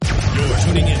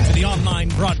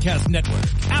broadcast network,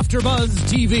 AfterBuzz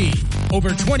TV. Over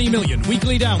 20 million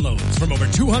weekly downloads from over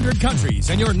 200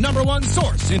 countries and your number one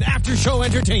source in after-show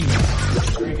entertainment.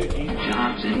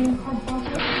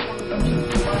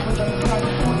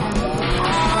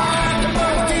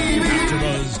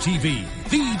 AfterBuzz TV,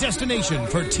 the destination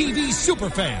for TV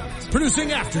superfans. Producing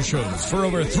aftershows for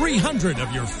over 300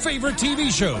 of your favorite TV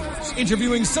shows.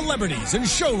 Interviewing celebrities and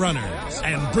showrunners.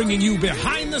 And bringing you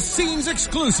behind-the-scenes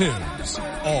exclusives.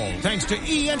 All thanks to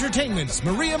E! Entertainment's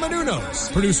Maria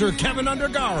Menounos, producer Kevin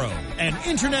Undergaro, and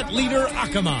internet leader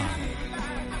Akamai.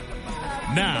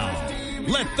 Now,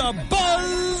 let the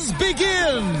buzz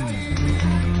begin!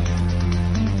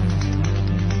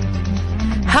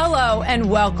 Hello and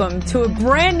welcome to a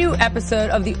brand new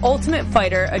episode of The Ultimate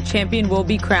Fighter, a champion will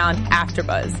be crowned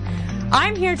AfterBuzz.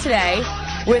 I'm here today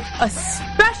with a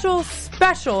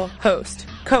special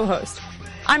co-host.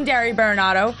 I'm Dari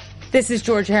Baronato. This is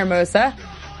George Hermosa.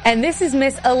 And this is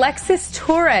Miss Alexis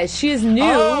Torres. She is new.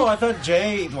 Oh, I thought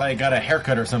Jay got a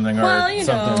haircut or something.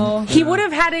 He would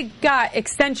have got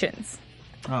extensions.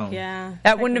 Oh. Yeah.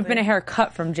 That wouldn't have been a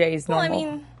haircut from Jay's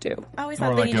normal do. I always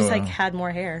thought that he just had more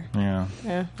hair. Yeah.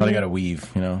 Thought I got a weave,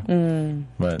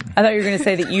 But I thought you were going to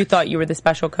say that you thought you were the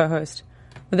special co-host.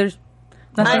 But there's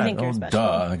nothing. I think you're special.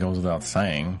 Duh, that goes without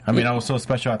saying. I mean, I was so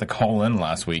special I had to call in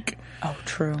last week. Oh,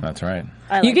 true. That's right.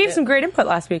 You gave some great input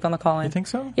last week on the call-in. You think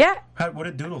so? Yeah. What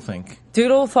did Doodle think?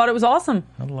 Doodle thought it was awesome.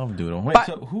 I love Doodle. Wait,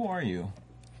 so who are you?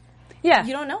 Yeah.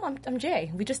 You don't know? I'm Jay.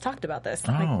 We just talked about this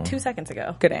like 2 seconds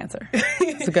ago. Good answer.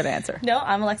 It's a good answer. No,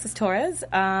 I'm Alexis Torres.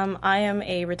 I am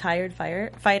a retired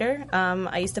fighter.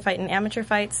 I used to fight in amateur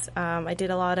fights. I did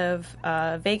a lot of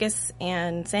Vegas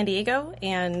and San Diego,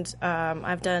 and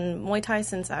I've done Muay Thai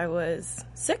since I was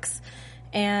 6,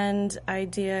 and I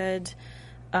did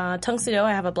Tung Sudo.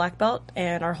 I have a black belt,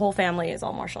 and our whole family is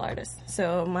all martial artists.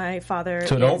 So my father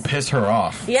don't piss her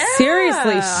off. Yeah.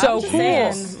 Seriously, so cool.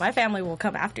 Saying, my family will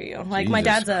come after you. Like, my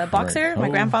dad's a boxer, my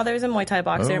grandfather is a Muay Thai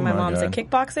boxer, my mom's a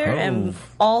kickboxer, and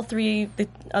all three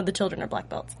of the children are black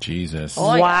belts. Jesus.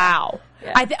 Oh, wow.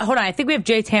 Yeah. Hold on, I think we have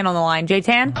Jay Tan on the line. Jay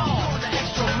Tan?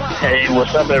 Hey,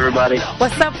 what's up, everybody?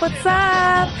 What's up?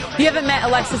 You haven't met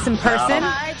Alexis in person?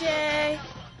 Hi, Jay.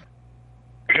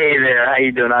 Hey there, how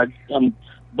you doing? I'm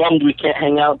bummed we can't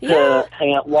hang out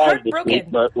live this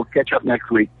week, but we'll catch up next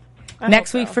week.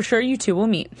 Next week, for sure, you two will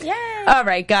meet. Yay! All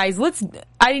right, guys,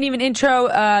 I didn't even intro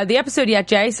the episode yet,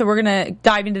 Jay, so we're going to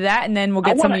dive into that, and then we'll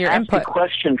get some of your input. I want to ask a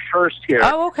question first here.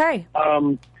 Oh, okay.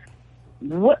 I'm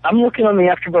looking on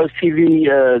the AfterBuzz TV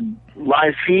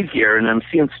live feed here, and I'm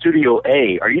seeing Studio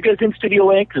A. Are you guys in Studio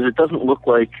A? Because it doesn't look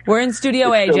like... We're in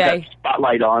Studio A, Jay. Got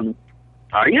spotlight on.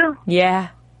 Are you? Yeah.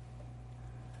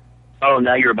 Oh,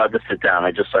 now you're about to sit down.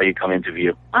 I just saw you come into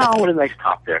view. Oh, what a nice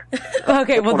top there.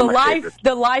 Okay, well,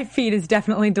 the live feed is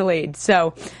definitely delayed,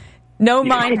 so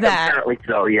mind that. Apparently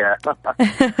so, yeah.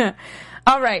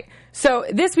 All right, so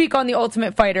this week on The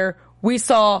Ultimate Fighter, we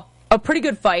saw a pretty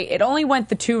good fight. It only went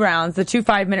the 2 rounds, the 2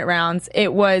 5-minute rounds.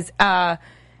 It was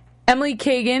Emily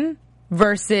Kagan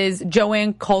versus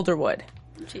Joanne Calderwood.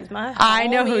 She's my homie. I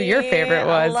know who your favorite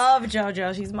was. I love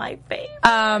JoJo. She's my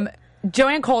favorite.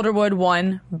 Joanne Calderwood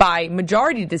won by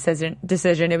majority decision.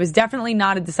 It was definitely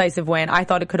not a decisive win. I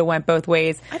thought it could have went both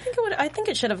ways. I think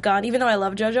it should have gone. Even though I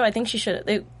love JoJo, I think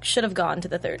it should have gone to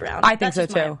the 3rd round. I think so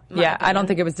too. My opinion. I don't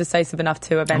think it was decisive enough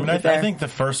to have ended there. I think the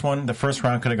first round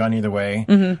could have gone either way.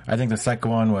 Mm-hmm. I think the second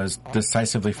one was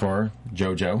decisively for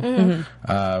JoJo.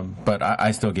 Mm-hmm. But I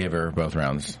still gave her both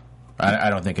rounds. I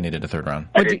don't think it needed a 3rd round.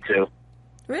 I did too.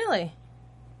 Really?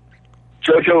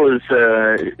 JoJo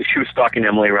she was stalking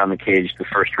Emily around the cage the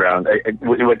first round.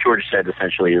 What George said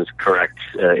essentially is correct,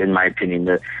 in my opinion.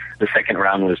 The second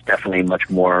round was definitely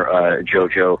much more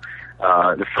JoJo.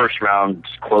 The first round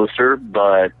was closer,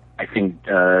 but I think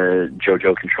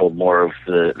JoJo controlled more of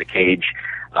the cage.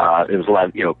 There was a lot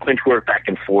of clinch work back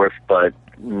and forth, but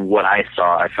what I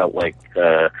saw, I felt like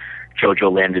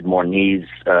JoJo landed more knees.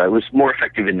 It was more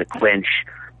effective in the clinch,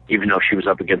 even though she was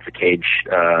up against the cage,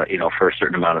 for a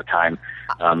certain amount of time.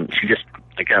 She just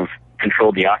kind of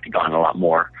controlled the octagon a lot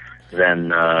more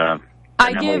than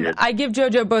Emily did. I give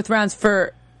JoJo both rounds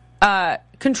for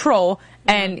control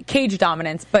and cage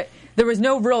dominance, but there was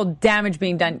no real damage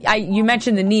being done. You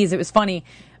mentioned the knees. It was funny.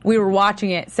 We were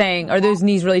watching it saying, are those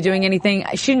knees really doing anything?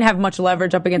 She didn't have much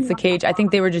leverage up against the cage. I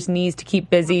think they were just knees to keep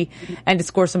busy and to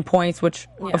score some points, which,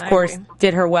 of course,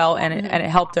 did her well, and it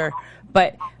helped her.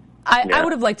 But I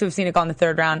would have liked to have seen it go in the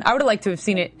 3rd round. I would have liked to have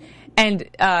seen it end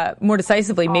more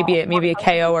decisively, maybe a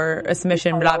KO or a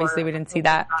submission, but obviously we didn't see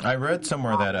that. I read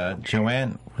somewhere that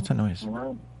Joanne... What's that noise?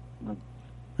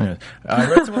 Yeah. I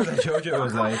read somewhere that JoJo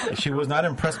was like, she was not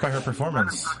impressed by her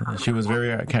performance. She was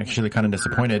very, actually kind of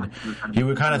disappointed. You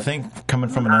would kind of think, coming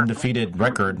from an undefeated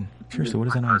record. Seriously, what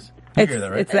is that noise? You hear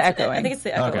that, right? It's the echoing. I think it's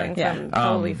the echoing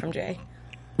probably from Jay.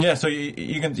 Yeah, so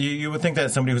you would think that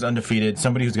somebody who's undefeated,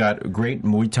 somebody who's got great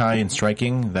Muay Thai and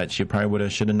striking, that she probably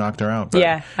should have knocked her out. But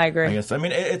yeah, I agree. I guess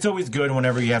it's always good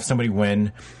whenever you have somebody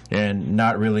win and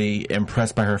not really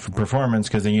impressed by her performance,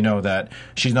 because then you know that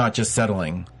she's not just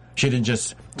settling. She didn't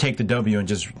just take the W and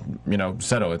just,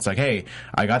 settle. It's like, hey,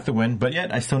 I got the win, but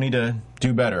yet I still need to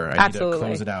do better. I need to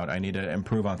close it out. I need to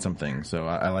improve on something. So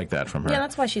I like that from her. Yeah,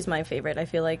 that's why she's my favorite. I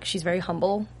feel like she's very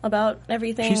humble about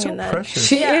everything. She's so precious.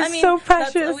 She is so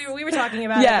precious. We were talking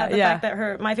about the fact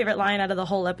that my favorite line out of the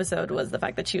whole episode was the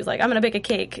fact that she was like, I'm going to bake a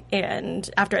cake and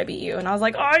after I beat you. And I was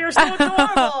like, oh, you're so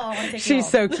adorable. She's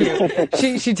so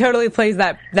cute. she totally plays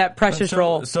that precious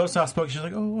role. So soft-spoken. She's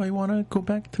like, oh, I want to go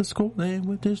back to school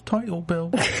with this title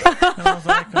bell. And I was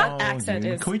like, oh, accent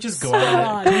is can we just go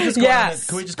on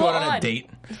a date?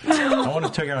 I want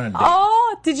to take her on a date.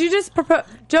 Oh, did you just propose?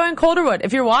 Joanne Calderwood,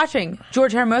 if you're watching,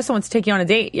 George Hermosa wants to take you on a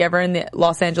date. You ever in the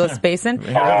Los Angeles basin? Ever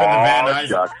in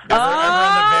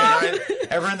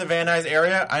the Van Nuys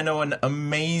area? I know an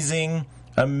amazing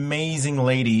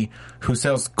lady who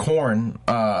sells corn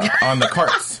on the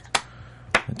carts.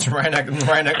 It's right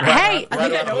around the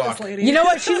block. You know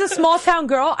what? She's a small town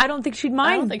girl. I don't think she'd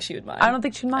mind. I don't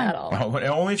think she'd mind at all.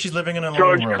 Only if she's living in a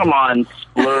George, world. come on,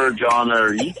 splurge on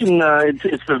her. You can.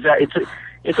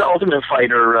 It's an Ultimate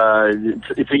Fighter.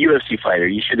 It's a UFC fighter.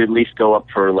 You should at least go up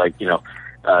for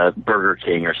Burger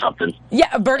King or something.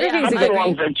 Yeah, Burger King's a good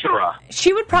one. Ventura.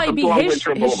 She would probably be his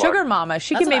sugar mama.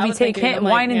 She could maybe take him,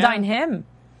 wine and dine him.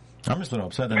 I'm just a little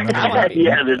upset that nobody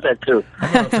there's that too. I'm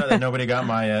a little upset that nobody got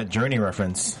my Journey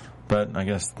reference, but I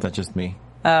guess that's just me.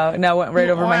 Oh, no, went right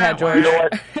over my head, George. You know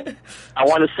what? I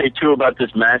want to say, too, about this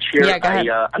match here. Yeah, go ahead.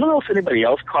 I don't know if anybody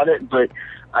else caught it, but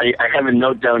I have a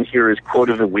note down here as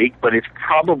quote of the week, but it's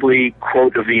probably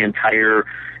quote of the entire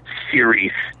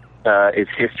series, its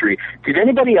history. Did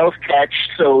anybody else catch,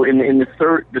 so in the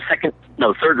third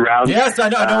round? Yes, I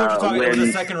know what you're talking about. It was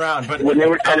the second round, but when they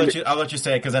were I'll let you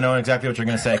say it because I know exactly what you're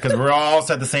going to say, because we all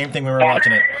said the same thing when we were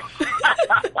watching it.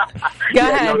 Go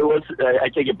ahead. No, it was, I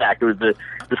take it back. It was the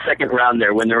second round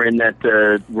there when they're in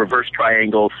that reverse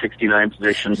triangle 69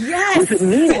 position. Yes! Was it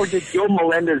me or did Joe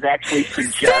Melendez actually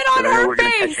suggest that I know we're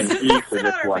going to catch an E for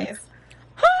this one?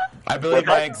 I believe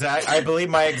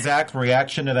my exact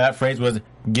reaction to that phrase was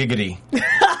giggity.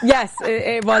 Yes,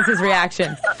 it was his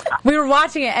reaction. We were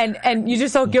watching it, and you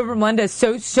just saw Gilbert Melendez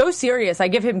so serious. I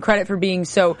give him credit for being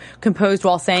so composed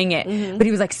while saying it, but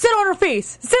he was like, "Sit on her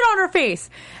face, sit on her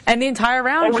face," and the entire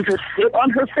round. Oh, was it sit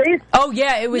on her face? Oh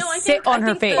yeah, it was sit on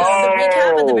her face. The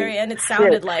recap at the very end, it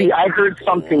sounded like. See, I heard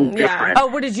something different. Oh,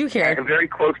 what did you hear? Very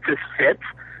close to sit,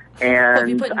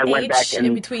 and I went back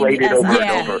and played it over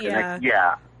and over.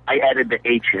 Yeah. I added the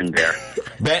H in there.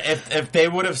 If they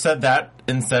would have said that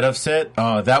instead of sit,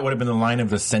 that would have been the line of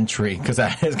the century, because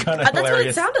that is kind of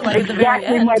hilarious. That's what it sounded like at the very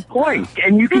end. Exactly my point.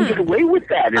 And you can get away with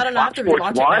that. It's Fox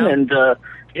Sports 1, and,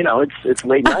 it's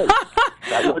late night.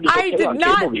 I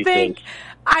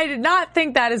did not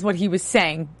think that is what he was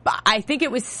saying. I think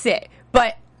it was sit.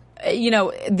 But,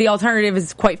 the alternative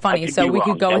is quite funny, so we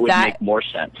could go with that. That would make more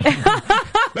sense.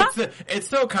 But it's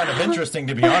still kind of interesting,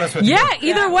 to be honest with you. Yeah,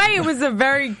 either way, it was a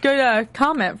very good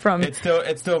comment from. It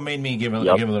still made me give a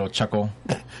little chuckle.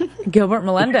 Gilbert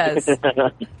Melendez.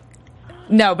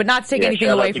 No, but not to take anything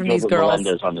away from these girls.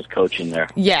 Melendez on his coaching there.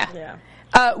 Yeah.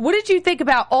 What did you think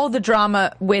about all the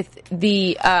drama with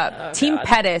the Team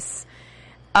Pettis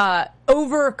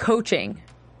over coaching?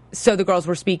 So the girls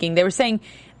were speaking. They were saying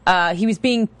he was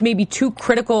being maybe too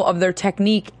critical of their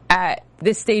technique at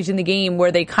this stage in the game,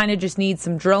 where they kind of just need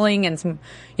some drilling and some,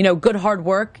 good hard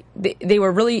work. They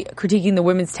were really critiquing the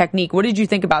women's technique. What did you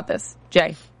think about this,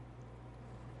 Jay?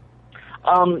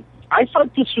 I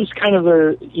thought this was kind of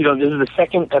this is the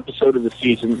second episode of the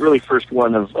season, really first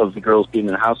one of the girls being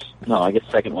in the house. No, I guess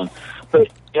second one. But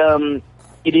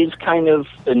it is kind of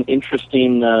an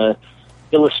interesting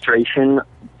illustration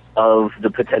of the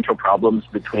potential problems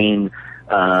between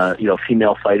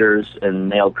female fighters and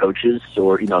male coaches,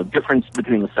 or, difference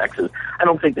between the sexes. I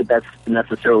don't think that that's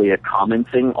necessarily a common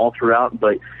thing all throughout,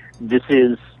 but this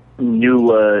is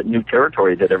new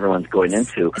territory that everyone's going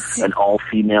into, an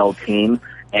all-female team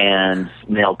and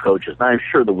male coaches. Now, I'm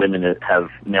sure the women have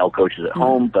male coaches at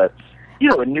home, but,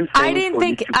 a new thing for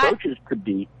these two coaches could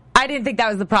be. I didn't think that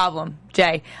was the problem,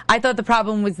 Jay. I thought the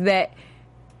problem was that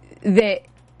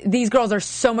these girls are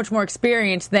so much more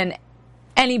experienced than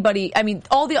anybody. I mean,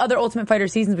 all the other Ultimate Fighter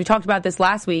seasons, we talked about this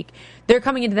last week, they're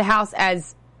coming into the house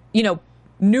as,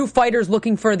 new fighters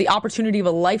looking for the opportunity of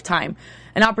a lifetime,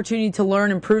 an opportunity to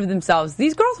learn and prove themselves.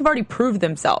 These girls have already proved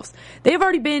themselves. They've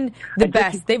already been the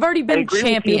best. They've already been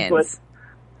champions.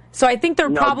 So I think their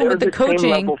problem with the coaching.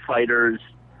 Same level fighters.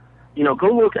 Go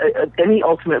look at any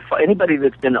anybody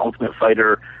that's been an Ultimate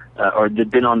Fighter or that's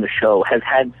been on the show has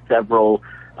had several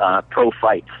pro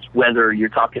fights. Whether you're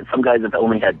talking, some guys have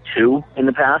only had 2 in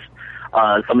the past.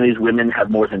 Some of these women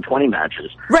have more than 20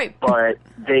 matches. Right. But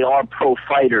they are pro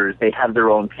fighters. They have their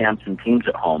own camps and teams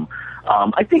at home.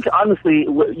 I think, honestly,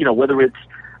 whether it's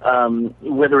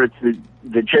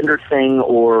the gender thing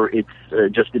or it's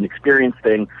just an experience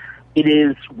thing, it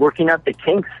is working out the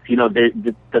kinks.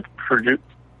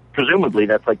 Presumably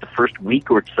that's like the first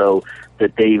week or so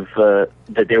that they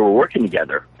were working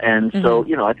together. And so,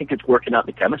 I think it's working out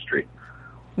the chemistry.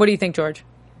 What do you think, George?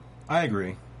 I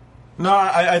agree. No,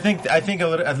 I think a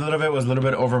little bit was a little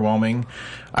bit overwhelming.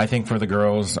 I think for the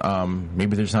girls,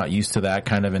 maybe they're just not used to that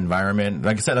kind of environment.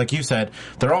 Like you said,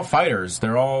 they're all fighters.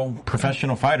 They're all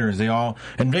professional fighters.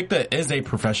 Invicta is a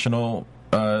professional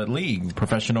league,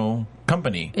 professional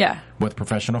company. Yeah. With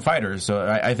professional fighters. So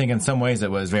I think in some ways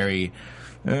it was very,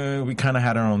 we kind of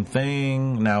had our own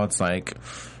thing. Now it's like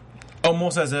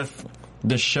almost as if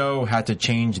the show had to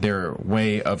change their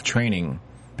way of training.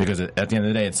 Because at the end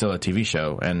of the day, it's still a TV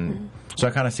show. And so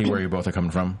I kind of see where you both are coming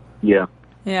from. Yeah.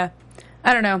 Yeah.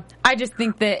 I don't know. I just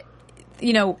think that,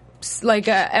 like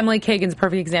Emily Kagan's a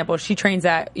perfect example. She trains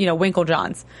at,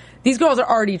 Winklejohn's. These girls are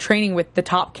already training with the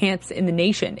top camps in the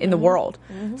nation, in the world.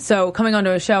 So coming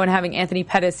onto a show and having Anthony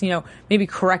Pettis, maybe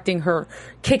correcting her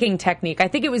kicking technique. I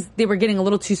think they were getting a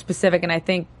little too specific. And I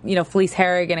think, Felice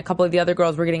Herrig and a couple of the other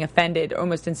girls were getting offended,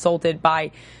 almost insulted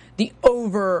by the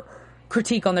over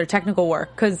critique on their technical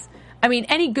work. Because,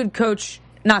 any good coach,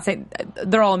 not saying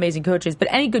they're all amazing coaches, but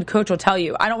any good coach will tell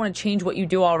you, I don't want to change what you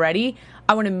do already.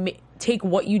 I want to take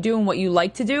what you do and what you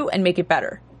like to do and make it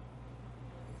better.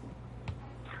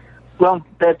 Well,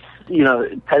 that's,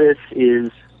 Pettis is,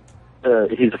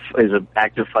 he's an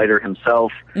active fighter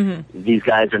himself. These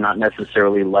guys are not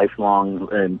necessarily lifelong,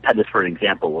 and Pettis, for an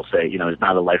example, will say, is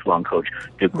not a lifelong coach.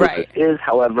 Duke Lucas is,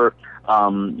 however.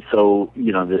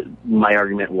 My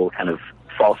argument will kind of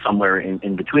fall somewhere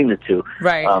in between the two.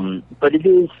 Right. But it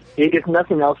is, if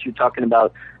nothing else, you're talking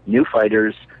about new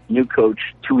fighters, new coach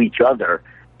to each other,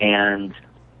 and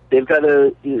they've got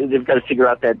to figure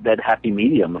out that happy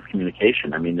medium of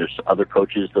communication. There's other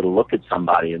coaches that'll look at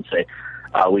somebody and say,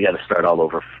 we got to start all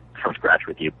over from scratch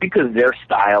with you, because their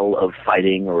style of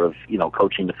fighting or of,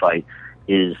 coaching the fight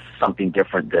is something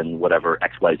different than whatever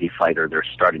XYZ fighter they're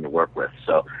starting to work with.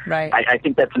 So I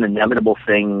think that's an inevitable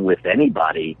thing with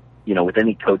anybody, with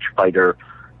any coach-fighter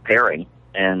pairing.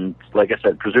 And like I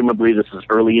said, presumably this is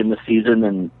early in the season,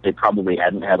 and they probably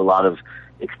hadn't had a lot of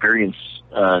experience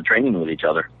training with each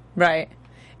other. Right.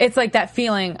 It's like that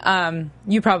feeling,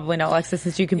 you probably know, Alexis,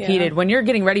 since you competed. When you're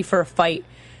getting ready for a fight,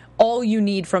 all you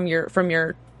need from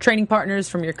your training partners,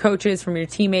 from your coaches, from your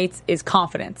teammates is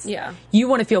confidence. Yeah. You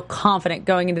want to feel confident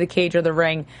going into the cage or the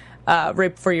ring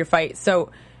right before your fight.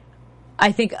 So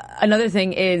I think another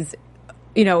thing is,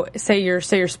 say you're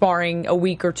sparring a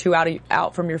week or two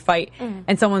out from your fight,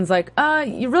 and someone's like,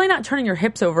 you're really not turning your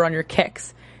hips over on your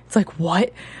kicks. It's like,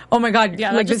 what? Oh my God.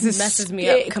 Yeah, like, this messes me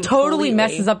up completely. It totally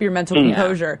messes up your mental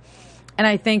composure. And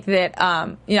I think that,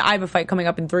 I have a fight coming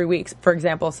up in 3 weeks, for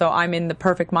example, so I'm in the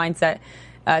perfect mindset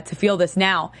to feel this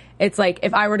now. It's like,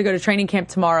 if I were to go to training camp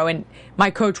tomorrow and my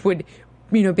coach would,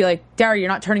 be like, Dara, you're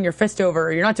not turning your fist over,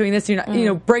 or you're not doing this, you're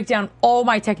not, break down all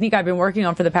my technique I've been working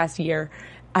on for the past year,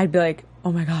 I'd be like,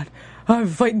 oh my God, I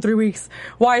have a fight in 3 weeks.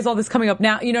 Why is all this coming up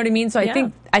now? You know what I mean? So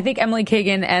I think Emily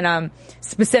Kagan and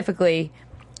specifically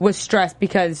was stressed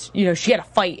because, she had a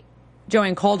fight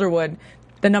Joanne Calderwood,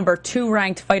 the number 2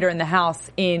 ranked fighter in the house,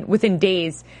 within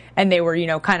days, and they were,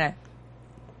 kind of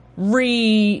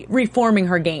reforming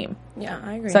her game. Yeah,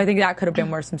 I agree. So I think that could have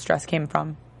been where some stress came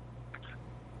from.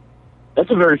 That's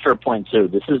a very fair point too.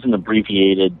 This is an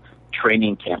abbreviated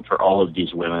training camp for all of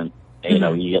these women.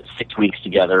 You get 6 weeks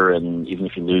together, and even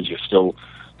if you lose, you're still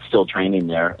training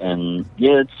there. And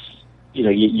it's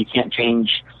you can't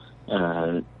change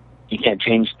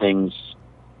things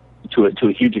to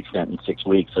a huge extent in 6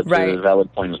 weeks. That's a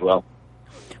valid point as well.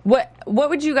 What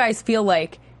would you guys feel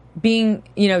like being,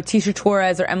 Tisha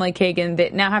Torres or Emily Kagan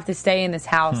that now have to stay in this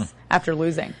house after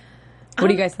losing? What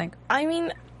do you guys think?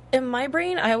 in my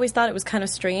brain, I always thought it was kind of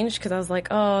strange because I was like,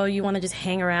 oh, you want to just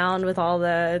hang around with all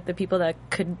the people that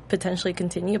could potentially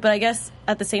continue. But I guess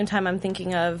at the same time, I'm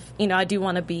thinking of, I do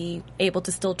want to be able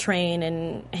to still train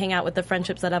and hang out with the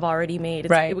friendships that I've already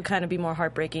made. It would kind of be more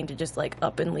heartbreaking to just like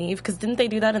up and leave. Because didn't they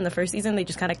do that in the first season? They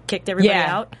just kind of kicked everybody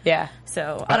out. Yeah.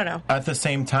 So I don't know. At the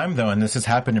same time, though, and this has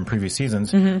happened in previous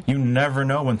seasons, you never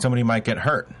know when somebody might get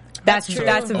hurt. That's true.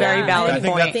 That's a very valid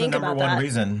point. I think that's the number one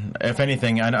reason, if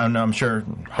anything, and I'm sure,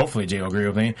 hopefully Jay will agree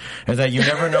with me, is that you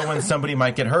never know when somebody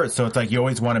might get hurt. So it's like you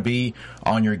always want to be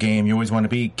on your game. You always want to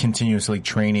be continuously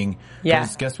training. Yeah.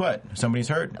 Because guess what? Somebody's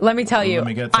hurt. Let me tell you,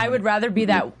 I would rather be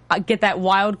get that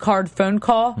wild card phone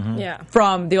call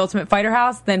from the Ultimate Fighter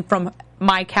house than from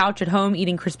my couch at home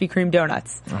eating Krispy Kreme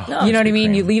donuts. You know what I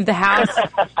mean? You leave the house,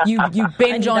 you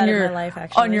binge on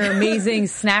your amazing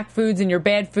snack foods and your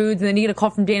bad foods, and then you get a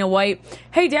call from Dana White.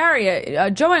 Hey,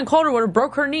 Daria, Joanne Calderwood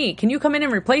broke her knee. Can you come in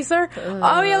and replace her?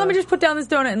 Oh yeah, let me just put down this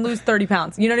donut and lose 30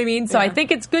 pounds. You know what I mean? So I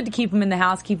think it's good to keep them in the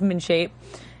house, keep them in shape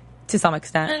to some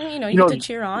extent. And you get to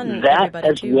cheer on that everybody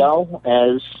as too. well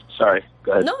as. Sorry,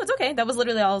 go ahead. No, it's okay. That was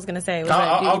literally all I was going to say.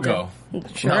 I'll go.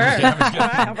 Sure.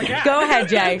 No, Go ahead,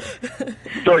 Jay.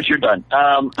 George, you're done.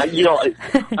 On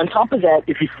top of that,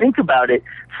 if you think about it,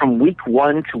 from week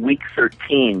 1 to week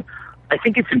 13, I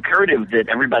think it's imperative that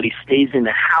everybody stays in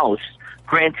the house.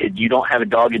 Granted, you don't have a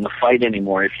dog in the fight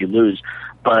anymore if you lose.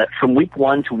 But from week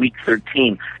 1 to week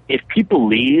 13, if people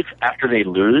leave after they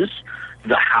lose,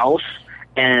 the house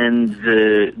and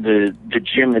the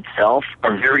gym itself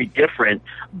are very different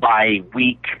by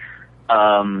week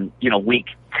 10,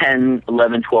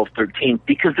 11, 12, 13,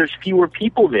 because there's fewer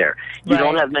people there. You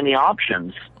don't have many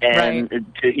options, and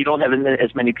you don't have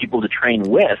as many people to train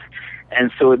with,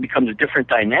 and so it becomes a different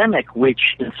dynamic,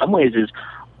 which in some ways is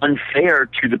unfair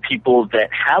to the people that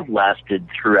have lasted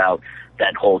throughout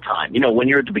that whole time. When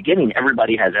you're at the beginning,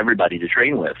 everybody has everybody to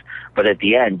train with, but at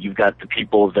the end, you've got the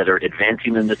people that are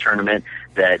advancing in the tournament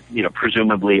that,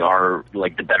 presumably are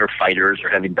like the better fighters or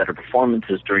having better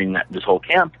performances during this whole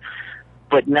camp.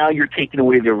 But now you're taking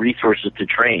away their resources to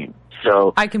train.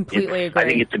 So I completely agree. I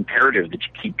think it's imperative that you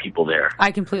keep people there.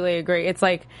 I completely agree. It's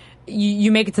like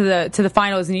you make it to the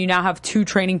finals and you now have 2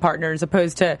 training partners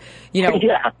opposed to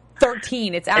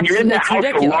 13. It's absolutely and you're in the house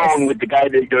ridiculous. Alone with the guy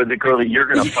the girl that you're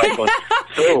going to fight with.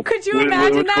 So could you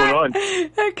imagine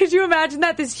that? Could you imagine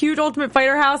that this huge Ultimate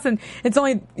Fighter house and it's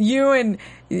only you and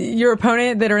your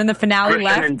opponent that are in the finale Christian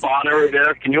left? And Bonner are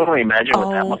there. Can you only imagine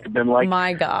what that must have been like?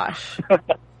 My gosh.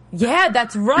 Yeah,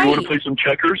 that's right. You want to play some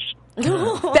checkers?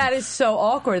 That is so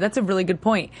awkward. That's a really good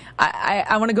point.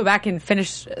 I want to go back and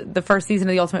finish the first season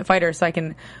of The Ultimate Fighter so I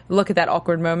can look at that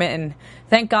awkward moment, and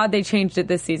thank God they changed it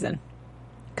this season.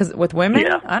 Because with women,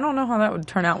 I don't know how that would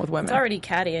turn out with women. It's already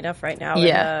catty enough right now.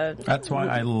 Yeah. That's why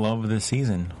I love this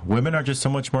season. Women are just so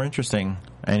much more interesting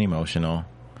and emotional.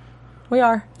 We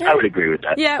are. I would agree with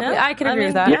that. Yeah, I can agree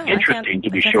with that. It's interesting, to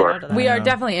be sure. We are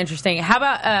definitely interesting. How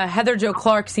about Heather Jo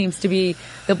Clark seems to be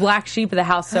the black sheep of the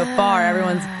house so far.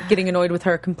 Everyone's getting annoyed with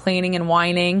her complaining and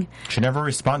whining. She never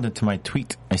responded to my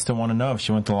tweet. I still want to know if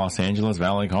she went to Los Angeles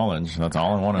Valley College. That's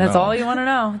all I want to know. That's all you want to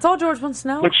know. That's all George wants to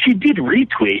know. But she did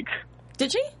retweet.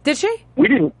 Did she? Did she? We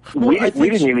didn't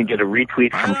even get a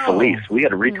retweet from Felice. We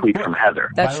got a retweet from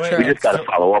Heather. That's true. We just got to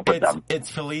follow up with them.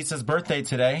 It's Felice's birthday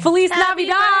today. Feliz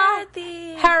Navidad!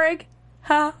 Harrig.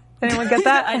 Huh? Anyone get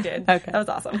that? I did. Okay. That was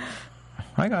awesome.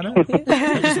 I got it.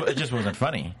 It just wasn't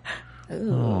funny.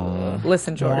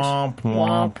 Listen, George. Womp,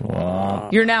 womp,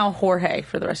 womp. You're now Jorge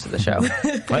for the rest of the show.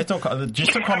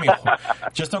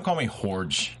 Just don't call me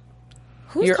Horge.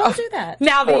 Who's told you that?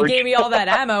 Now that you gave me all that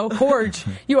ammo, Horge.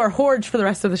 You are Horge for the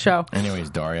rest of the show. Anyways,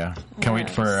 Daria. Can't wait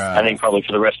for... I think probably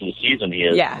for the rest of the season he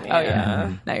is. Yeah. Oh,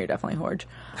 yeah. Now you're definitely Horge.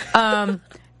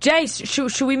 Jay,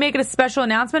 should we make it a special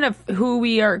announcement of who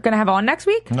we are going to have on next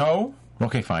week? No?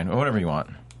 Okay, fine. Whatever you want.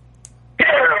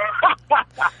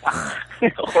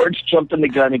 Horge jumping the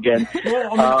gun again.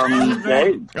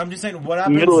 I'm just saying, what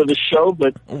happens... Middle of the show,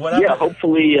 but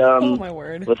hopefully... oh, my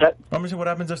word. What's that? I'm just saying, what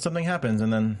happens if something happens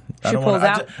and then... She pulls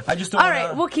out? I just don't All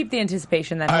right, we'll keep the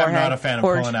anticipation then, I'm Jorge. not a fan of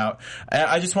pulling out.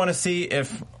 I just want to see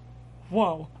if...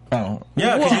 Whoa. Oh.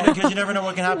 Yeah, because you never know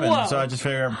what can happen. Whoa. So I just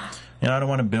figure, I don't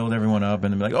want to build everyone up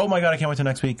and be like, oh my God, I can't wait till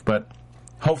next week, but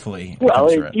hopefully... Well,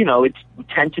 it's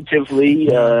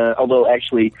tentatively, although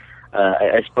actually...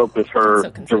 I spoke with her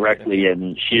directly,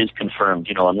 and she is confirmed,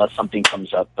 unless something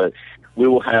comes up. But we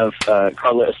will have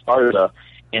Carla Esparza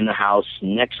in the house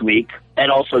next week, and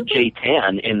also Jay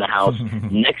Tan in the house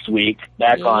next week,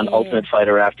 back on Ultimate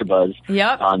Fighter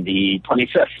AfterBuzz on the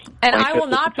 25th. And I will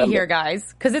not be here,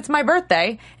 guys, because it's my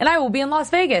birthday, and I will be in Las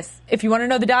Vegas, if you want to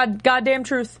know the goddamn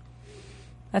truth.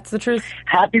 That's the truth.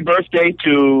 Happy birthday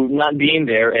to not being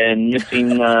there and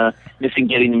missing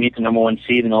getting to meet the number 1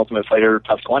 seed in Ultimate Fighter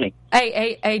Top 20.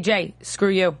 Hey, Jay, screw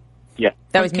you. Yeah.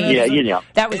 That was mean. Yeah, you know.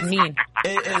 That was mean.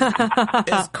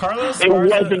 Is Carlos Esparza... It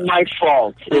wasn't my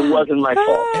fault. It wasn't my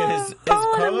fault. Is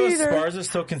Carlos Esparza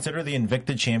still considered the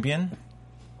Invicta champion?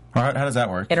 Or how does that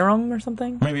work? Interim or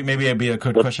something? Maybe it'd be a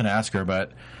good question to ask her,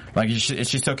 but like, is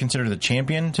she still considered the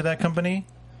champion to that company?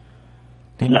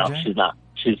 No, she's not.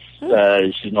 She's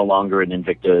no longer an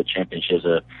Invicta champion. She has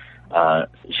an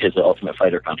Ultimate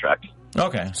Fighter contract.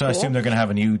 Okay, so I assume they're going to have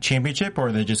a new championship,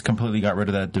 or they just completely got rid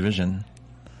of that division?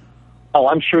 Oh,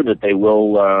 I'm sure that they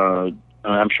will.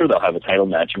 I'm sure they'll have a title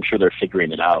match. I'm sure they're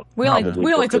figuring it out. We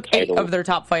only took 8 of their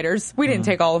top fighters. We didn't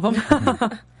take all of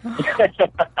them.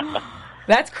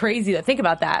 That's crazy to think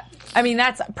about that. I mean,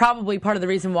 that's probably part of the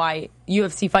reason why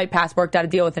UFC Fight Pass worked out a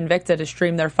deal with Invicta to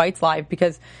stream their fights live,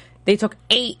 because they took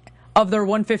 8 of their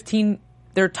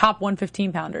top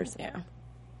 115 pounders.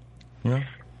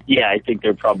 Yeah, I think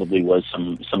there probably was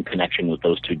some connection with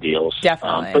those 2 deals.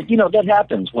 Definitely. But that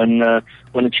happens when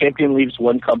a champion leaves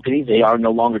one company. They are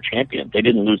no longer champion. They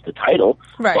didn't lose the title,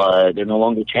 right, but they're no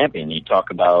longer champion. You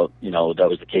talk about that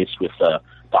was the case with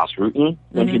Bas Rutten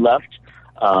when he left.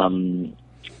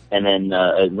 And then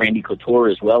Randy Couture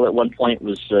as well at one point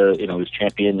was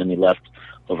champion, and he left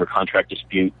over contract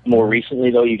dispute. More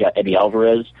recently, though, you got Eddie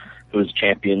Alvarez, who was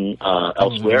champion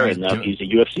elsewhere, and now he's a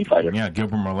UFC fighter. Yeah,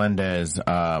 Gilbert Melendez.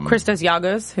 Christos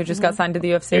Giagos, who just got signed to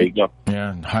the UFC. There you go.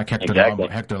 Yeah,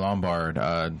 Hector Lombard.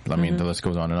 I mean, the list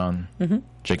goes on and on. Mm-hmm.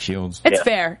 Jake Shields. It's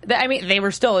fair. I mean, they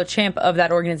were still a champ of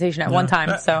that organization at one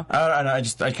time. So I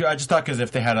just thought, because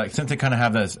if they had since they kind of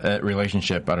have this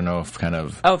relationship, I don't know if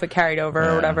if it carried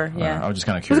over or whatever. Yeah, I was just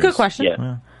kind of curious. It was a good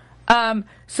question. Yeah.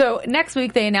 So next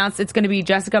week they announced it's going to be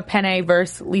Jessica Penne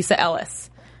versus Lisa Ellis.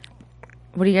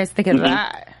 What do you guys think of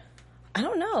that? I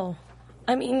don't know.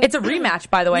 I mean, it's a rematch,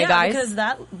 by the way, guys. Because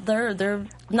they're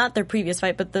not their previous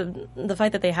fight, but the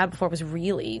fight that they had before was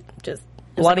really just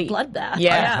bloody, like a bloodbath.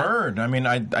 Yeah, I heard. I mean,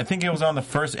 I think it was on the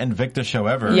first Invicta show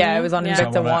ever. Yeah, it was on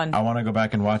Invicta 1. I want to go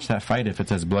back and watch that fight if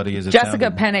it's as bloody as it Jessica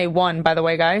sounded. Penne won, by the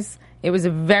way, guys. It was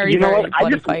a very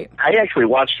bloody fight. I actually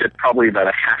watched it probably about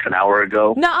a half an hour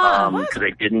ago. Because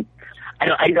I didn't.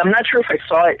 I'm not sure if I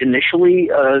saw it initially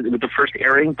with the first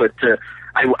airing, but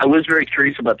I was very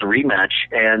curious about the rematch.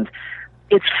 And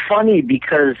it's funny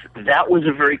because that was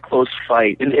a very close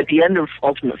fight. And at the end of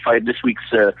Ultimate Fight, this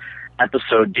week's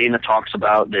episode, Dana talks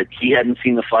about that he hadn't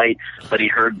seen the fight, but he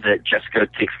heard that Jessica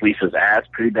kicks Lisa's ass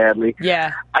pretty badly.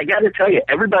 Yeah. I got to tell you,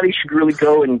 everybody should really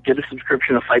go and get a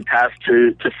subscription to Fight Pass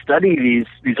to study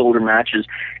these older matches.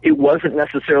 It wasn't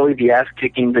necessarily the ass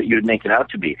kicking that you'd make it out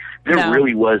to be. There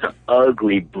really was an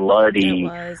ugly, bloody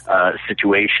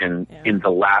situation in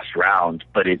the last round,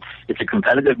 but it's a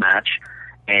competitive match,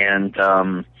 and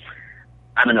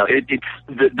I don't know. It's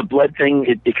the blood thing.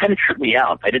 It kind of tripped me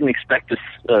out. I didn't expect this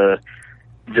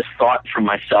thought from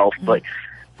myself, but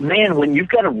man, when you've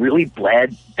got a really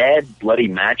bad, bloody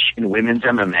match in women's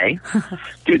MMA,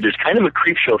 dude, there's kind of a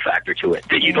creep show factor to it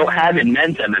that you don't have in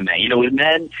men's MMA. With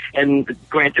men, and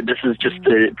granted, this is just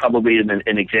probably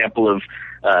an example of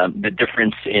the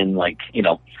difference in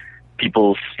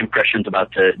people's impressions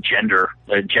about gender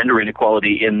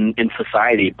inequality in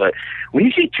society. But when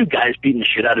you see 2 guys beating the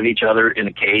shit out of each other in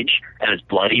a cage and it's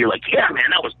bloody, you're like, yeah, man,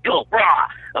 that was dope, rah,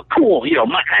 cool,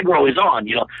 my aggro is on,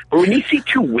 But when you see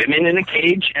 2 women in a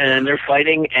cage and they're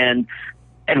fighting and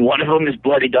one of them is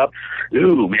bloodied up,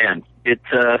 ooh, man,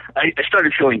 I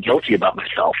started feeling guilty about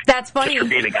myself. That's funny. Just for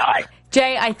being a guy.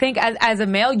 Jay, I think as a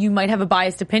male, you might have a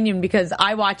biased opinion because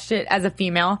I watched it as a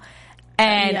female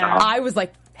and I was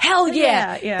like, hell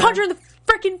yeah. Punch her in the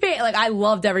freaking face. Like, I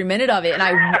loved every minute of it, and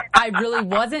I really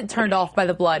wasn't turned off by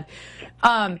the blood.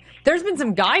 There's been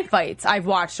some guy fights I've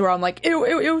watched where I'm like, ew,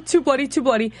 ew, ew, too bloody, too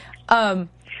bloody. Not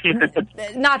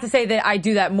to say that I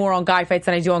do that more on guy fights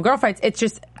than I do on girl fights. It's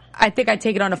just, I think I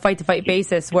take it on a fight-to-fight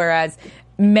basis, whereas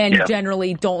men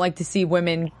generally don't like to see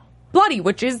women bloody,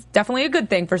 which is definitely a good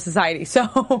thing for society.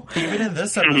 So even in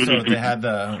this episode, they had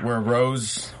where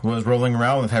Rose was rolling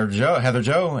around with Heather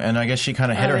Jo, and I guess she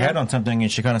kind of hit her head on something, and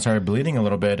she kind of started bleeding a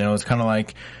little bit, and it was kind of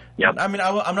like, I mean,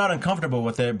 I'm not uncomfortable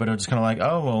with it, but it was just kind of like,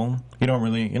 oh well, you're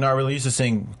not really used to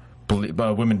seeing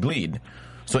women bleed,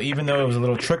 so even though it was a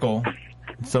little trickle.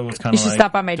 So it's kind of you should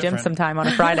stop by my gym sometime on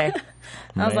a Friday.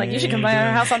 I was like, you should come by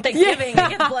our house on Thanksgiving. It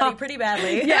gets bloody pretty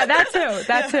badly. Yeah,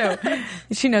 that too.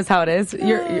 She knows how it is.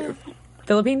 You're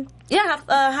Philippine? Yeah,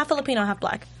 half Filipino, half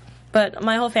black. But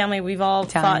my whole family, we've all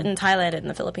fought in Thailand and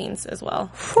the Philippines as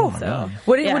well. So,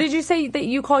 what did you say that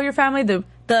you call your family? The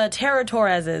The Terror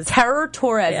Torreses. Terror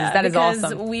Torreses. Yeah, that is awesome.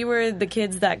 Because we were the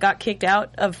kids that got kicked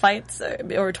out of fights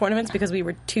or tournaments because we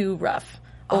were too rough.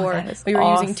 Or we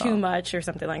were using too much or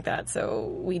something like that.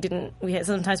 So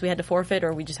sometimes we had to forfeit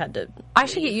or we just had to. I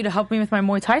should get you to help me with my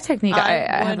Muay Thai technique.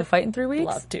 I have a fight in 3 weeks.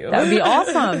 Love to. That would be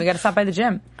awesome. We got to stop by the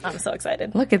gym. I'm so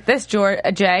excited. Look at this,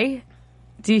 Jay.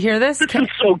 Do you hear this? This is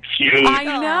so cute. I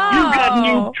know. You got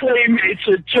new playmates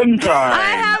at gym time. I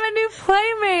have a new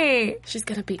playmate. She's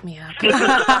going to beat me up.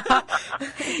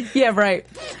 Yeah, right.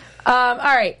 All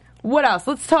right. What else?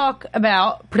 Let's talk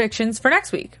about predictions for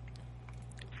next week.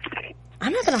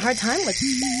 I'm having a hard time with.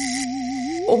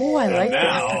 Oh, I like that.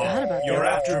 Now, I forgot about your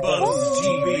that. AfterBuzz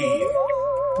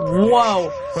TV.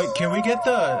 Whoa. Wait, can we get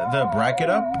the bracket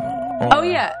up? Oh,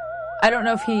 yeah. I don't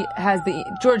know if he has the...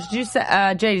 George,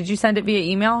 Jay, did you send it via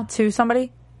email to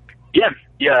somebody? Yeah,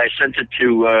 I sent it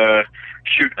to, I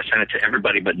sent it to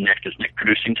everybody but Nick. Is Nick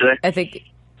producing today? I think...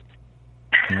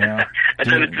 Yeah. I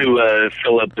sent it to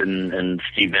Philip and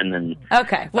Steven and...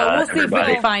 Okay, well, we'll see if we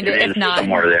everybody. can find it. If not...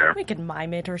 somewhere there. We could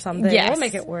mime it or something. Yes. We'll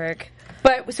make it work.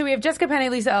 But, so we have Jessica Penne,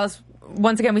 Lisa Ellis.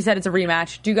 Once again, we said it's a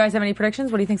rematch. Do you guys have any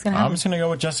predictions? What do you think's going to happen? I'm just going to go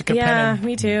with Jessica Yeah, Penne.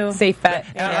 me too. Safe bet.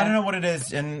 I don't know what it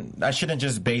is, and I shouldn't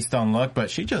just based on look, but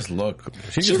she just looks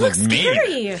She looks mean.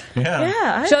 scary.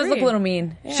 Yeah. I She does agree. look a little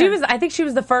mean. Yeah. I think she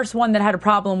was the first one that had a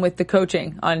problem with the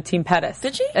coaching on Team Pettis.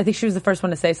 Did she? I think she was the first one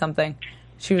to say something.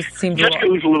 Seemed Jessica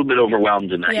was a little bit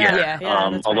overwhelmed in that, Yeah,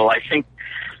 that's although right. I think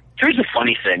here's the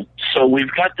funny thing. So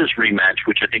we've got this rematch,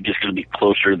 which I think is going to be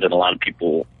closer than a lot of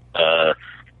people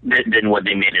than what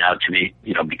they made it out to be.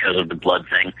 Because of the blood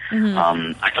thing.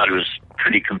 Mm-hmm. I thought it was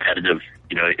pretty competitive.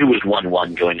 It was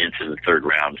 1-1 going into the third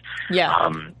round. Yeah.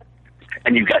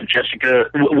 And you've got Jessica.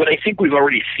 What I think we've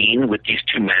already seen with these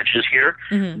two matches here,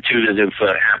 two that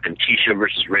have happened: Tisha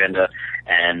versus Randa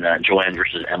and Joanne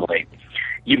versus Emily.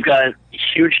 You've got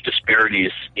huge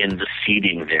disparities in the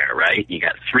seeding there, right? You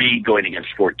got 3 going against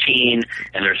 14,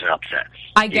 and there's an upset.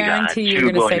 I guarantee you're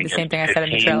going to say the same thing I said in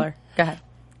the 15. trailer. Go ahead.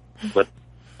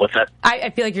 What's that?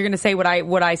 I feel like you're going to say what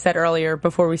I said earlier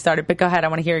before we started, but go ahead. I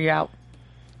want to hear you out.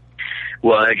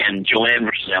 Well, again, Joanne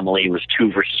versus Emily was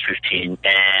 2 versus 15,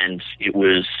 and it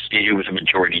was a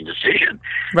majority decision.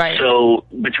 Right. So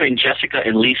between Jessica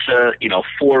and Lisa,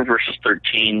 4 versus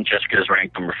 13, Jessica is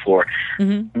ranked number 4.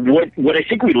 Mm-hmm. What I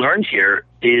think we learned here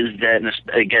is that,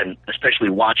 again, especially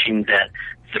watching that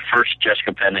the first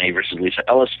Jessica Penne versus Lisa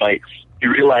Ellis fight,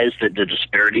 you realize that the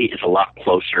disparity is a lot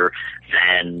closer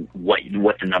than what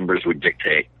the numbers would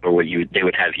dictate or what they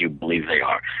would have you believe they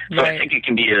are. So Right. I think it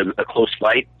can be a close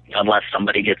fight unless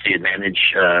somebody gets the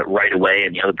advantage right away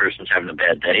and the other person's having a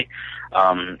bad day.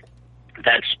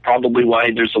 That's probably why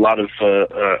there's a lot of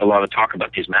talk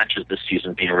about these matches this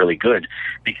season being really good,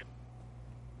 because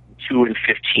 2 and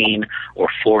 15 or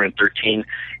 4 and 13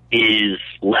 is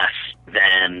less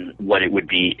than what it would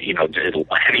be,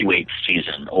 a heavyweight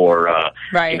season, or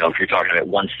Right. if you're talking about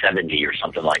 170 or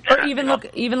something like that. Or even look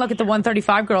at the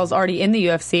 135 girls already in the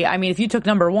UFC. I mean, if you took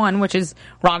number 1, which is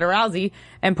Ronda Rousey,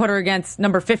 and put her against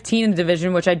number 15 in the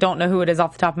division, which I don't know who it is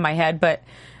off the top of my head, but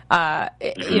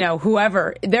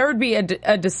whoever, there would be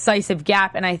a decisive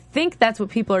gap, and I think that's what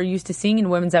people are used to seeing in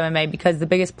women's MMA, because the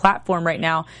biggest platform right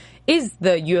now is the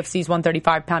UFC's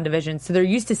 135-pound division. So they're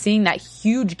used to seeing that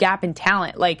huge gap in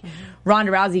talent, like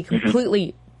Ronda Rousey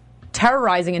completely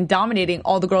terrorizing and dominating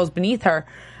all the girls beneath her,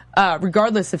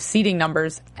 regardless of seeding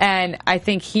numbers. And I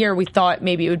think here we thought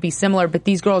maybe it would be similar, but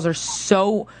these girls are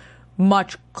so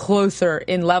much closer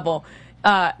in level.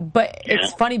 But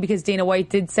it's funny because Dana White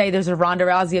did say there's a Ronda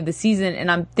Rousey of the season, and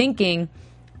I'm thinking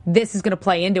this is going to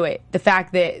play into it. The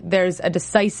fact that there's a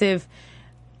decisive,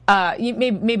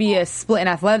 maybe a split in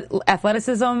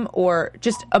athleticism, or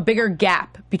just a bigger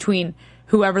gap between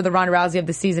whoever the Ronda Rousey of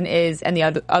the season is and the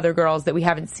other girls that we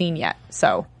haven't seen yet.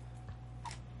 So,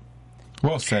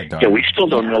 well said, Doug. Yeah, we still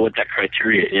don't know what that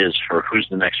criteria is for who's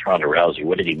the next Ronda Rousey.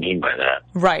 What did he mean by that?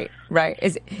 right.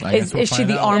 Is we'll she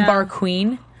the find out. armbar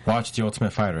queen Watch The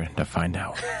Ultimate Fighter to find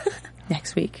out.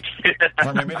 next week?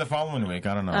 Or maybe the following week.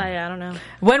 I don't know. I don't know.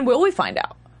 When will we find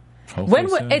out? Hopefully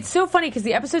soon. It's so funny because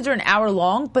the episodes are an hour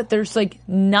long, but there's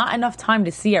not enough time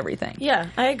to see everything. Yeah,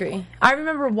 I agree. I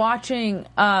remember watching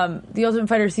The Ultimate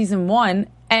Fighter Season 1,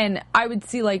 and I would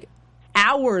see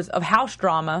hours of house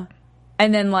drama,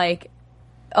 and then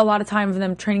a lot of time of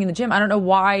them training in the gym. I don't know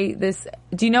why this...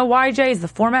 Do you know why, Jay? Is the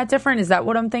format different? Is that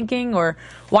what I'm thinking? Or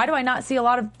why do I not see a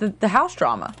lot of the house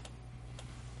drama?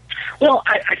 Well,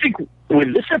 I think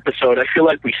with this episode, I feel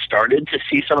like we started to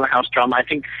see some of the house drama. I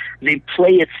think they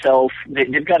play itself.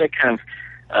 They've got to kind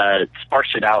of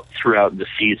sparse it out throughout the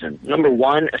season. Number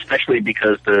one, especially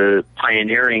because the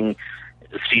pioneering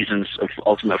seasons of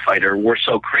Ultimate Fighter were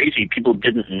so crazy. People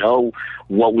didn't know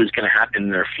what was going to happen in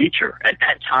their future. At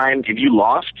that time, if you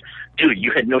lost, dude,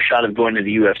 you had no shot of going to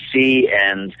the UFC,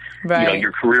 and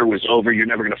your career was over. You're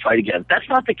never going to fight again. That's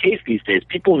not the case these days.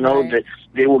 People know that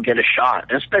they will get a shot,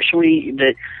 and especially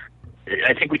that.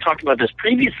 I think we talked about this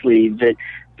previously, that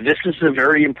this is a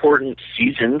very important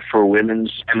season for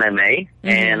women's MMA,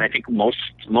 and I think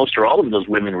most or all of those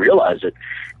women realize it.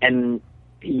 And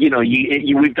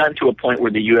we've gotten to a point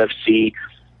where the UFC,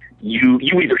 you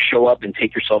either show up and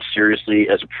take yourself seriously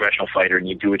as a professional fighter, and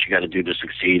you do what you got to do to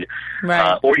succeed,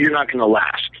 or you're not going to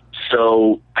last.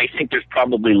 So I think there's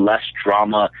probably less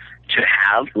drama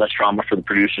for the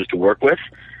producers to work with.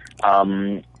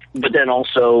 But then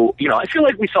also, I feel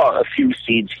like we saw a few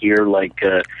seeds here, like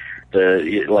the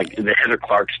Heather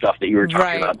Clark stuff that you were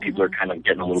talking about. People are kind of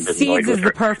getting a little bit annoyed with her. Seeds is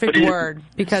the perfect word,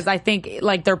 because I think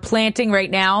they're planting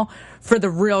right now for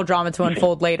the real drama to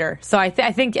unfold later. So I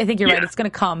think you're right. It's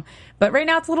going to come. But right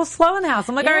now it's a little slow in the house.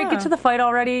 I'm like, all right, get to the fight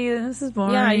already. This is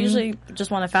boring. Yeah, I usually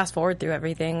just want to fast forward through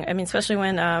everything. I mean, especially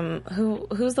when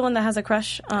who's the one that has a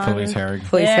crush on Felice Herrig.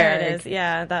 Felice Herrig. It is.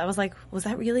 Yeah, that was like, was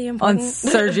that really important? On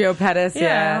Sergio Pettis.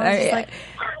 Yeah.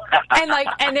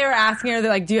 And they were asking her,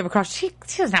 they're like, do you have a crush? She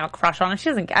doesn't have a crush on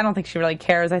him. I don't think she really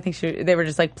cares. I think they were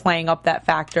just like playing up that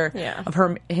factor of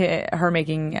her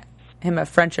making him a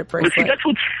friendship bracelet. But see, that's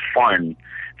what's fun.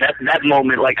 That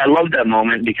moment, I love that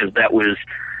moment, because that was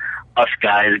us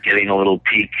guys getting a little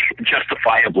peek,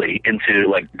 justifiably, into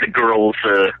the girls'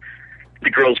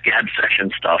 gab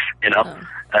session stuff,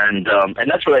 and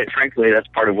that's frankly, that's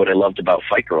part of what I loved about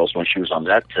Fight Girls when she was on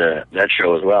that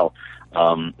show as well.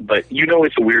 But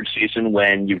it's a weird season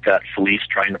when you've got Felice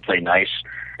trying to play nice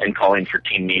and calling for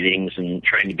team meetings and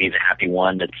trying to be the happy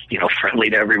one that's friendly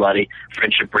to everybody,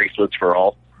 friendship bracelets for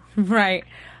all. Right.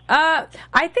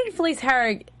 I think Felice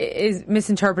Herrig is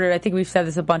misinterpreted. I think we've said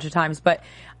this a bunch of times, but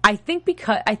I think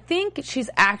she's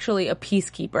actually a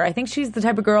peacekeeper. I think she's the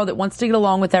type of girl that wants to get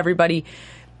along with everybody,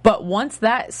 but once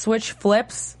that switch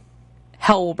flips,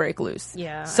 hell will break loose.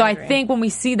 Yeah. So I think when we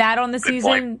see that on the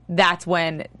season, that's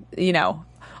when,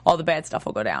 all the bad stuff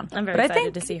will go down. I'm very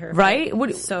excited to see her. Right?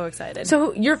 So excited.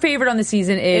 So your favorite on the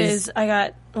season is I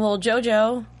got,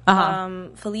 JoJo,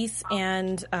 Felice,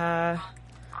 and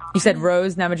you said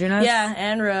Rose Namajunas? Yeah,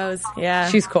 and Rose. Yeah.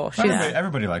 She's cool.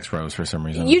 Everybody likes Rose for some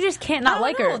reason. You just can't not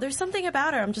like her. There's something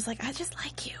about her. I'm just like, I just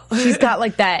like you. She's got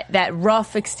that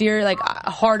rough exterior, a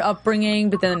hard upbringing,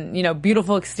 but then,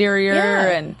 beautiful exterior.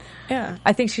 And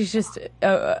I think she's just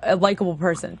a likable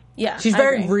person. Yeah. She's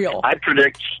very real. I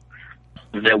predict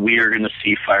that we are going to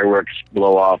see fireworks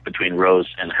blow off between Rose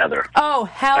and Heather. Oh,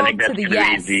 hell I think that's to the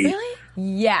yes. Really?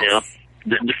 Yes.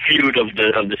 The feud of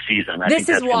the season. This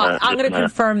is why. I'm going to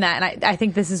confirm that, and I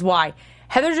think this is why.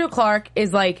 Heather Jo Clark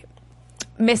is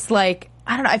Miss I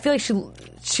don't know, I feel like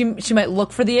she might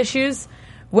look for the issues,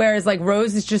 whereas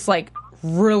Rose is just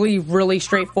really, really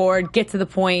straightforward, get to the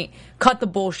point, cut the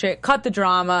bullshit, cut the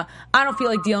drama. I don't feel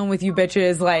like dealing with you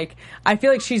bitches. I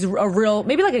feel like she's a real,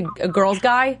 maybe a girl's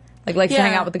guy, likes to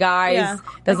hang out with the guys,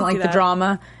 doesn't like the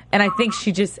drama. And I think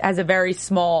she just has a very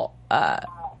small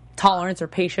tolerance or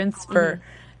patience for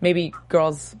maybe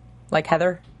girls like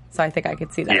Heather. So I think I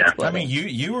could see that. Yeah. I mean,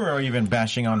 you were even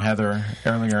bashing on Heather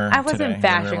earlier. I wasn't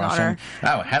bashing on her.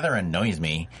 Oh, Heather annoys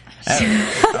me. Such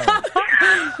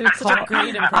a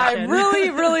great impression. I really,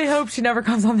 really hope she never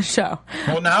comes on the show.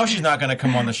 Well, now she's not going to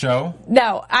come on the show.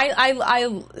 No,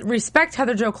 I respect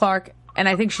Heather Jo Clark, and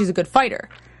I think she's a good fighter.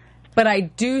 But I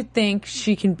do think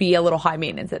she can be a little high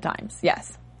maintenance at times.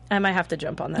 Yes. I might have to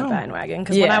jump on that bandwagon,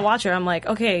 because when I watch her, I'm like,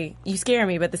 okay, you scare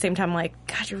me, but at the same time, I'm like,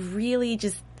 God, you're really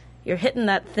you're hitting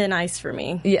that thin ice for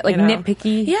me. Yeah,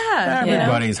 nitpicky. Yeah.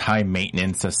 Everybody's high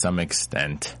maintenance to some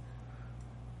extent.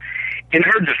 In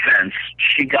her defense,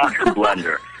 she got her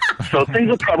blender. So things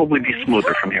will probably be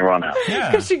smoother from here on out. Yeah.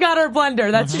 Because she got her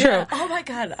blender. That's true. Oh, my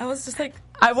God. I was just like...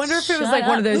 I wonder if it was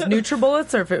one of those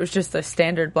NutriBullets or if it was just a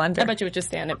standard blender. I bet you it was just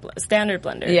standard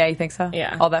blender. Yeah, you think so?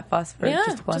 Yeah. All that fuss for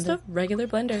just a blender? Just a regular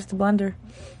blender. Just a blender.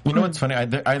 You know what's funny?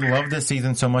 I love this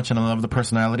season so much, and I love the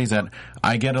personalities that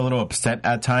I get a little upset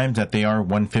at times that they are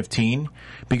 115,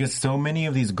 because so many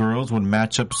of these girls would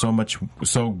match up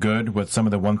so good with some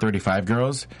of the 135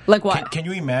 girls. Like what? Can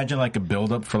you imagine a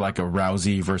build-up for a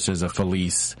Rousey versus a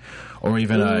Felice? Or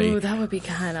even that would be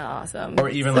kind of awesome. Or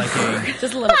even a...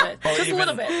 just a little bit. Just a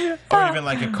little bit. Or even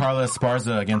a Carla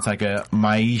Esparza against a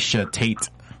Maisha Tate.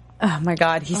 Oh my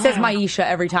God, he says Maisha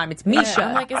every time. It's Misha.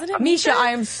 I'm like, isn't it Misha?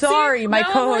 I am sorry. My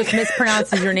co-host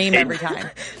mispronounces your name every time.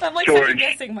 I'm George.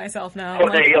 guessing myself now.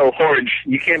 Hey, Jorge,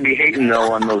 you can't be hating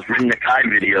though on those Rin Nakai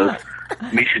videos.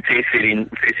 Misha Tate facing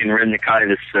Rin Nakai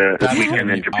this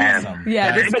weekend in Japan. Awesome.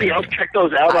 Yeah. Has anybody else checked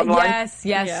those out online?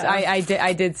 Yes,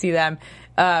 I did see them.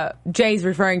 Jay's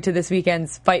referring to this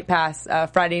weekend's Fight Pass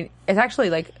Friday. It's actually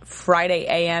like Friday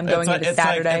a.m. going into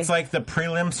Saturday. It's like the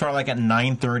prelims start like at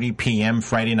 9:30 p.m.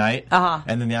 Friday night,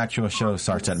 and then the actual show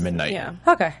starts at midnight. Yeah.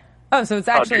 Okay. Oh, so it's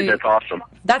actually that's awesome.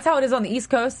 That's how it is on the East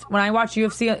Coast. When I watch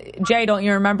UFC, Jay, don't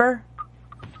you remember?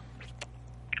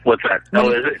 What's that?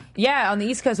 Is it? Yeah, on the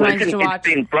East Coast when I used to watch.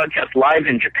 It's being broadcast live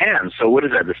in Japan. So what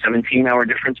is that? The 17-hour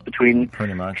difference between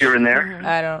pretty much here and there?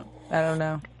 I don't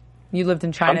know. You lived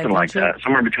in China, something like that.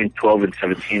 Somewhere between 12 and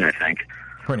 17, I think.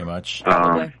 Pretty much.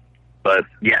 Probably. But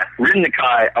yeah, Rin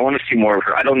Nakai, I want to see more of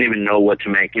her. I don't even know what to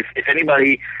make. If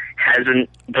anybody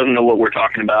doesn't know what we're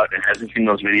talking about and hasn't seen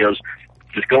those videos,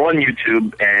 just go on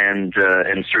YouTube and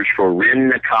search for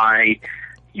Rin Nakai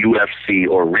UFC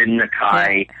or Rin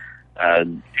Nakai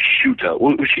Shuto.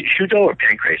 Was she Shuto or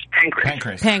Pancrase?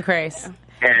 Pancrase.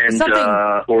 And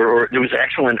or there was an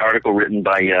excellent article written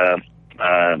by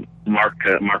Mark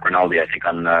Rinaldi, I think,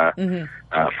 on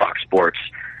Fox Sports,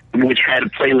 which had a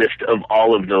playlist of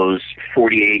all of those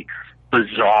 48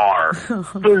 bizarre,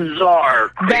 crazy.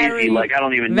 Very, like I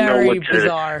don't even know what to.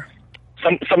 Bizarre.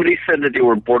 Somebody said that they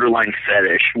were borderline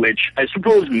fetish, which I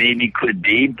suppose maybe could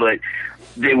be, but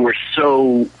they were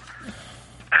so,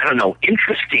 I don't know,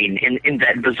 interesting in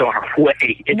that bizarre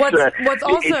way. What's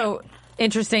also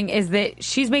interesting is that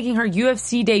she's making her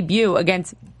UFC debut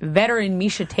against veteran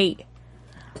Misha Tate.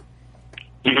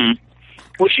 Mm-hmm.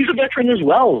 Well, she's a veteran as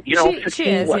well. You know, she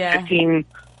is, 15-0-2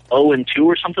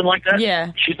 or something like that?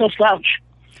 Yeah. She's no slouch.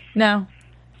 No.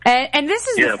 And this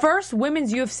is the first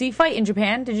women's UFC fight in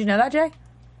Japan. Did you know that, Jay?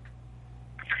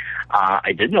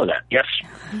 I did know that, yes.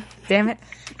 Damn it.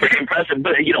 Pretty impressive.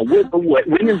 But, you know,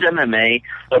 women's MMA,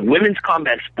 women's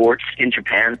combat sports in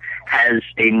Japan has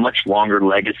a much longer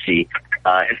legacy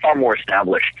and far more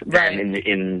established than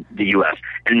in the U.S.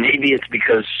 And maybe it's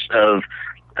because of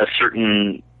a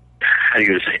certain, how do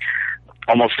you say,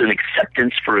 almost an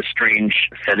acceptance for a strange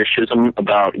fetishism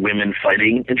about women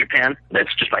fighting in Japan.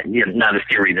 That's just not a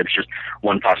theory, that's just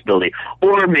one possibility.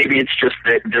 Or maybe it's just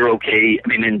that they're okay, I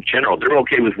mean, in general, they're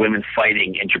okay with women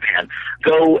fighting in Japan.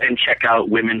 Go and check out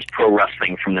women's pro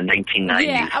wrestling from the 1990s.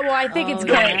 Yeah, well, I think it's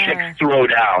Those chicks throw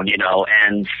down, you know,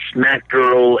 and Smack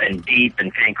Girl and Deep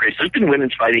and Pancrase. There's been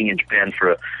women's fighting in Japan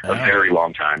for a very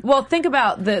long time. Well, think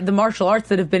about the martial arts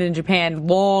that have been in Japan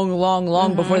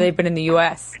long before they've been in the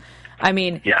U.S. I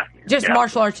mean,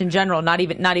 martial arts in general, not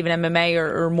even MMA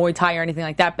or Muay Thai or anything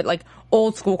like that, but like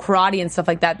old school karate and stuff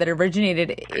like that originated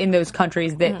in those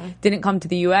countries that didn't come to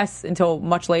the U.S. until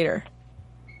much later.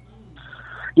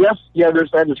 Yeah, there's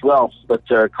that as well. But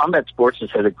combat sports has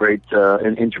had a great,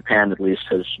 in Japan at least,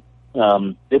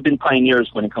 they've been pioneers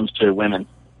when it comes to women.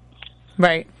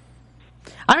 Right.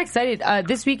 I'm excited.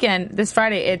 This weekend, this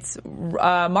Friday, it's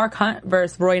Mark Hunt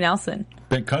versus Roy Nelson.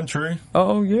 Big country.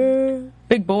 Oh, yeah.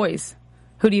 Big boys.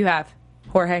 Who do you have,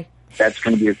 Jorge? That's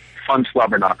going to be a fun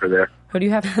slobber knocker there. Who do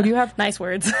you have? Nice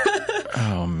words.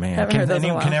 Oh, man.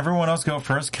 Can everyone else go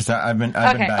first? Because I've been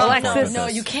back Alexis, no,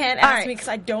 you can't ask me because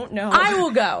I don't know. I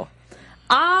will go.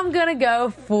 I'm going to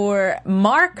go for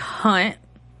Mark Hunt.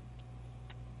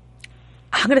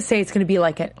 I'm going to say it's going to be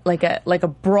like a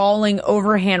brawling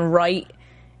overhand right.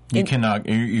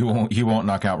 You won't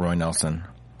knock out Roy Nelson.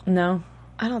 No.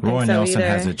 I don't think Roy so Nelson either.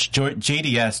 has it.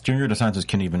 JDS, Junior Dos Santos,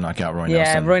 can't even knock out Roy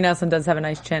Nelson. Yeah, Roy Nelson does have a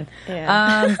nice chin.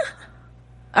 Yeah.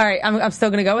 All right, I'm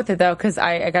still going to go with it, though, because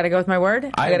I got to go with my word.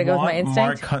 I got to go with my instinct. I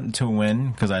want Mark Hunt to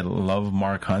win, because I love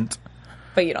Mark Hunt.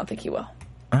 But you don't think he will?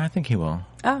 I think he will.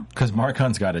 Oh. Because Mark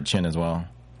Hunt's got a chin as well.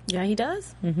 Yeah, he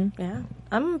does. Mm-hmm. Yeah.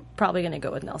 I'm probably going to go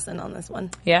with Nelson on this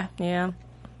one. Yeah? Yeah.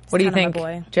 What do you think,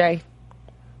 Jay?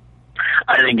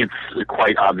 I think it's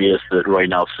quite obvious that Roy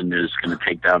Nelson is going to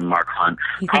take down Mark Hunt,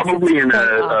 probably in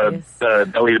a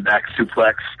belly-to-back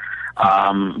suplex,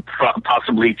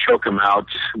 possibly choke him out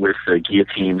with a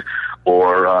guillotine,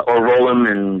 or roll him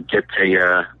and get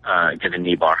a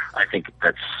knee bar. I think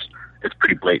it's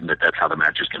pretty blatant that that's how the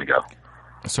match is going to go.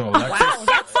 So Alexis, wow,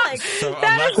 that's like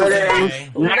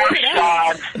no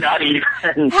shots, not even.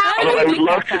 Although I would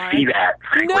love to see that.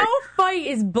 Frankly. No fight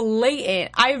is blatant.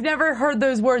 I've never heard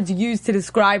those words used to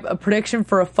describe a prediction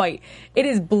for a fight. It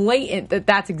is blatant that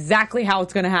that's exactly how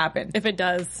it's going to happen. If it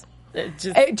does,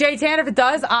 Jay Tan, if it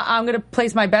does, I'm going to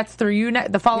place my bets through you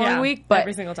the following week. But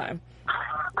every single time.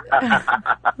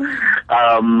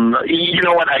 You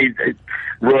know what?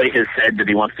 Roy has said that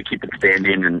he wants to keep it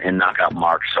standing and knock out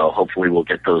Mark, so hopefully we'll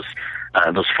get those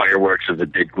fireworks of the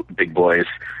big boys.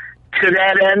 To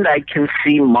that end, I can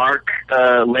see Mark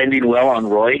landing well on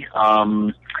Roy.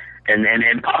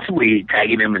 and possibly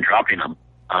tagging him and dropping him.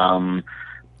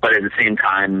 But at the same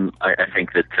time, I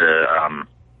think that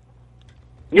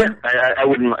I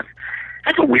wouldn't.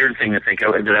 That's a weird thing to think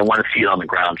of, that I want to see it on the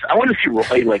ground. I want to see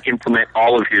Roy implement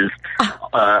all of his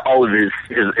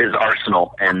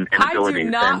arsenal and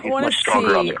abilities, and he's much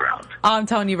stronger on the ground. I'm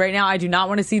telling you right now, I do not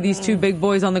want to see these two big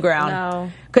boys on the ground.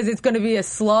 No. Because it's going to be a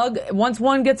slug. Once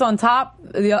one gets on top,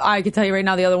 I can tell you right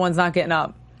now, the other one's not getting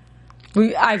up.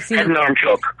 I've seen Head and arm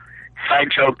choke,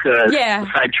 side choke,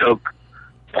 side choke.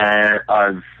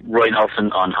 Roy Nelson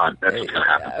on Hunt. That's what's going to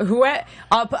happen.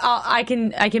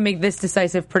 I can make this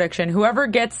decisive prediction. Whoever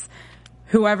gets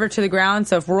whoever to the ground.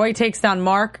 So if Roy takes down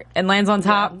Mark and lands on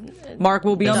top, Mark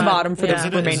will be on the bottom for the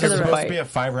remainder of the fight. Is it supposed to be a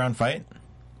 5-round fight?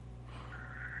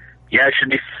 Yeah, it should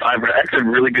be 5. That's a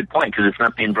really good point because it's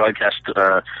not being broadcast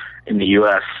in the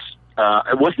U.S.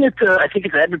 Wasn't it? I think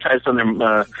it's advertised on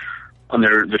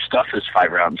their stuff as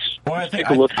 5 rounds. Well,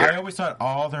 I always thought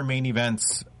all their main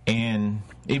events and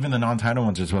even the non-title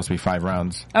ones are supposed to be 5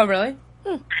 rounds. Oh, really?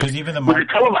 Because even the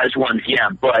televised ones, yeah,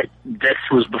 but this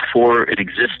was before it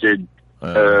existed.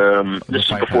 This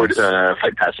was before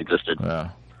Fight Pass existed. Yeah.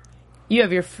 You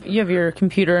have your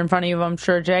computer in front of you, I'm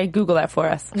sure, Jay. Google that for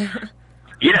us.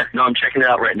 Yeah, no, I'm checking it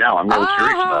out right now. I'm really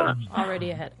curious about it. Already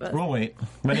ahead. But we'll wait.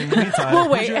 But in the meantime, we'll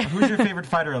wait. Who's your favorite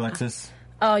fighter, Alexis?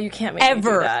 Oh, you can't make me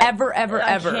do that. Ever.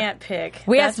 I can't pick.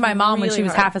 We asked my mom when she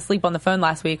was half asleep on the phone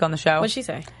last week on the show. What'd she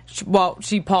say? She paused.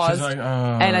 She's like,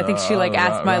 and I think she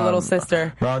asked my little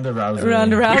sister. Ronda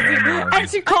Rousey. And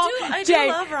she called Jay.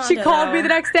 Love Ronda, she called me the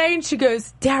next day and she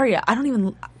goes, Daria,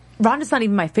 Ronda's not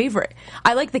even my favorite.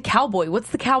 I like the cowboy. What's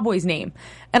the cowboy's name?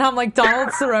 And I'm like, Donald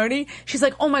Cerrone. She's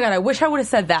like, oh my God, I wish I would have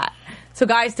said that. So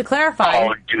guys, to clarify,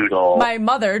 Doodle. My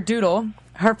mother, Doodle,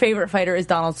 her favorite fighter is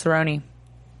Donald Cerrone.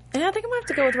 Yeah, I think I'm going to have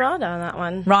to go with Ronda on that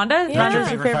one. Ronda? Yeah.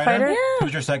 Ronda's your favorite fighter? Yeah.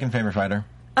 Who's your second favorite fighter?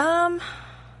 Oh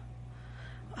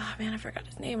man, I forgot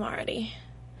his name already.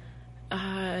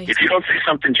 If you don't say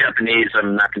something Japanese,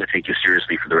 I'm not going to take you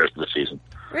seriously for the rest of the season.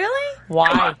 Really?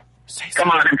 Why? Come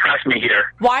on, impress me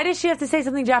here. Why does she have to say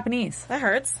something Japanese? That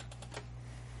hurts.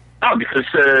 Oh, because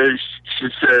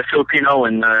she's Filipino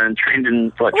and trained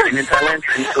in Thailand, trained in Philippines.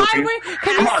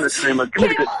 Come on, it's some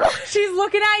good stuff. She's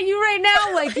looking at you right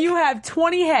now like you have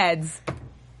 20 heads.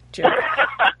 Just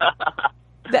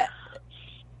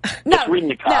reading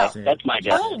the call. That's my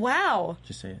guess. Oh, wow.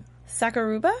 Just say it.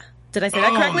 Sakaruba? Did I say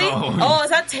that correctly? No. Oh, is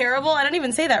that terrible? I didn't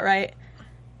even say that right.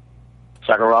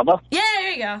 Sakuraba? Yeah,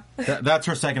 there you go. That's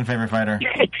her second favorite fighter.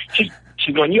 She's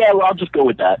going, yeah, well, I'll just go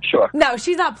with that. Sure. No,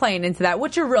 she's not playing into that.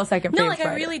 What's your real second favorite fighter?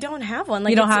 I really don't have one.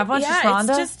 You don't have one? Just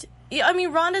Ronda? It's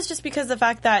just, Ronda's just because of the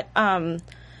fact that,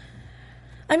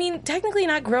 technically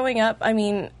not growing up,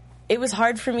 it was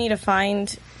hard for me to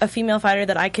find a female fighter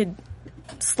that I could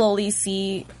slowly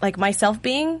see, myself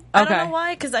being. I don't know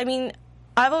why, because,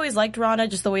 I've always liked Ronda,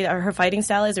 just the way that her fighting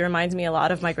style is. It reminds me a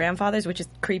lot of my grandfather's, which is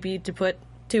creepy to put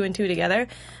 2 and 2 together.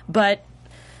 But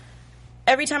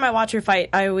every time I watch her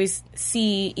fight, I always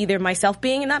see either myself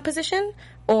being in that position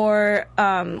or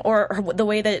the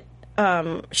way that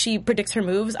she predicts her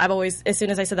moves. I've always, as soon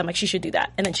as I said that, I'm like, she should do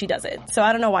that. And then she does it. So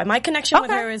I don't know why. My connection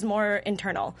with her is more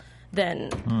internal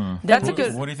than... That's a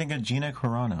good... What do you think of Gina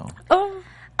Carano? Oh,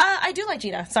 I do like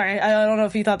Gina. Sorry, I don't know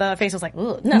if you thought the face was like,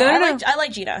 ugh. No, I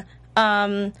like Gina.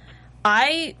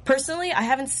 I personally, I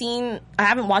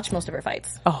haven't watched most of her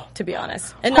fights. Oh, to be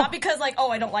honest, and not because I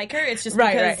don't like her. It's just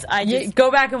because I just go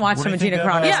back and watch some of Gina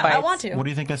Carano's fights. Yeah, I want to. What do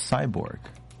you think of Cyborg?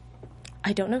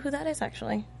 I don't know who that is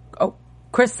actually. Oh,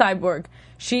 Chris Cyborg.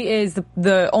 She is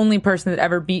the only person that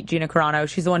ever beat Gina Carano.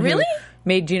 She's the one who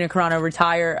made Gina Carano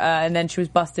retire, and then she was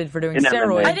busted for doing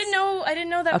steroids. I didn't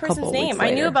know that person's name. I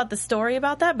knew about the story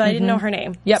about that, but I didn't know her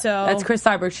name. Yep, so that's Chris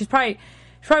Cyborg. She's probably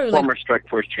former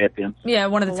Strikeforce champion. Yeah,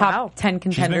 one of the top 10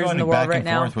 contenders in the world right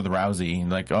now. She's been going back and forth with Rousey.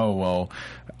 Like, oh, well,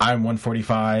 I'm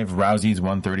 145, Rousey's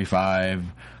 135.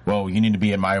 Well, you need to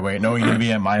be at my weight. No, you need to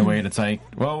be at my weight. It's like,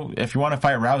 well, if you want to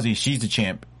fight Rousey, she's the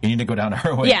champ. You need to go down to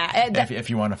her weight. Yeah.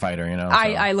 If you want to fight her,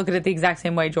 I look at it the exact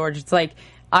same way, George. It's like,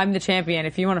 I'm the champion.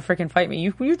 If you want to freaking fight me,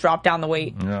 you drop down the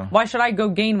weight. Yeah. Why should I go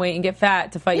gain weight and get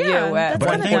fat to fight you? But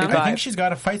I think she's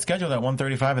got a fight scheduled at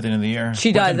 135 at the end of the year.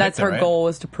 She does. That's her goal,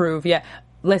 is to prove. Yeah.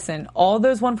 Listen, all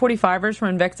those 145ers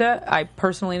from Invicta, I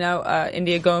personally know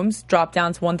India Gomes dropped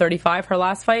down to 135 her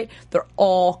last fight. They're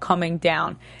all coming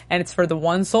down. And it's for the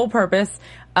one sole purpose.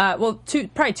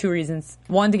 Probably 2 reasons.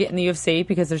 1, to get in the UFC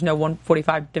because there's no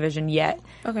 145 division yet.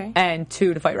 Okay. And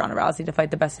 2, to fight Ronda Rousey, to fight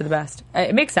the best of the best.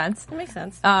 It makes sense. It makes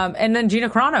sense. And then Gina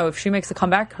Carano, if she makes a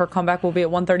comeback, her comeback will be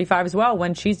at 135 as well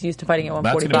when she's used to fighting at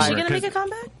 145. Is she going to make a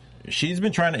comeback? she's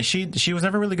been trying to. She was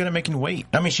never really good at making weight.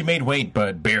 I mean, she made weight,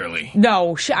 but barely.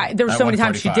 No, there were so many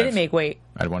times she 145. didn't make weight.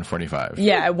 At 145.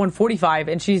 Yeah, at 145,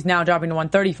 and she's now dropping to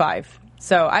 135.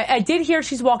 So I did hear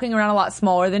she's walking around a lot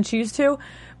smaller than she used to,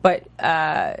 but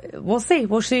we'll see.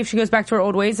 We'll see if she goes back to her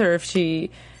old ways or if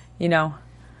she,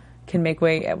 can make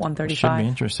weight at 135. Should be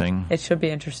interesting. It should be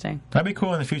interesting. That'd be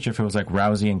cool in the future if it was like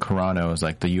Rousey and Carano as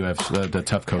like the the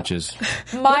tough coaches.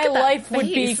 My life would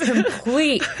be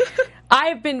complete.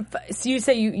 I've been. So you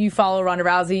say you follow Ronda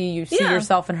Rousey. You see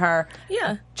yourself in her.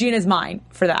 Yeah. Gina's mine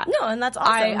for that. No, and that's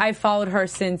awesome. I followed her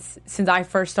since I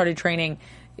first started training,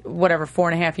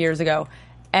 4.5 years ago,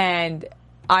 and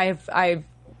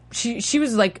she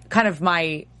was like kind of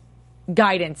my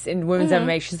guidance in women's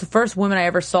MMA. She's the first woman I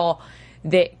ever saw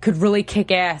that could really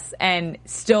kick ass and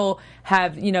still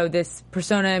have, this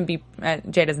persona and be,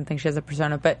 Jay doesn't think she has a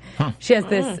persona, but she has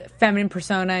this feminine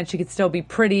persona and she could still be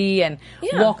pretty and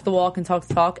walk the walk and talk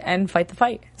the talk and fight the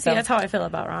fight. So see, that's how I feel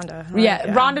about Ronda.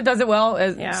 Ronda does it well,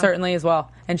 certainly as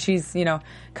well. And she's,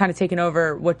 kind of taken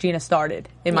over what Gina started,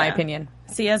 in my opinion.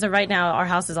 See, as of right now, our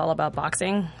house is all about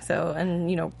boxing. So,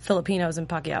 and, Filipinos and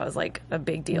Pacquiao is like a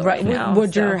big deal right now.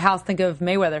 Would your house think of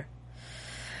Mayweather?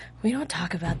 We don't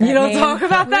talk about that. You don't talk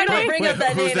about that name? name? We don't bring up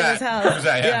that name in this house. Who's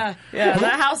that? Yeah.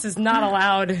 That house is not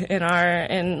allowed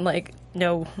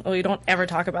no, we don't ever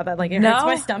talk about that. Like, it hurts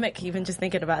my stomach even just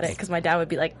thinking about it because my dad would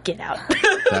be like, get out.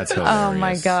 That's hilarious. Oh,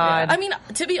 my God. Yeah. I mean,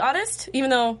 to be honest,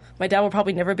 even though my dad will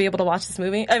probably never be able to watch this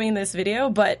video,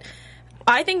 but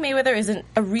I think Mayweather isn't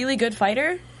a really good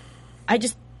fighter. I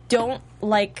just don't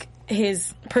like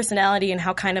his personality and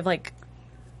how kind of like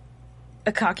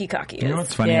a cocky is. You know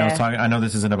what's funny? Yeah. I know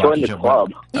this isn't about Join the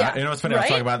club. you know what's funny? I was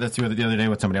talking about this the other day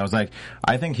with somebody. I was like,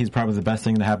 I think he's probably the best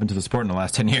thing to happen to the sport in the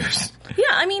last 10 years. Yeah,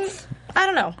 I mean, I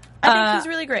don't know. I think he's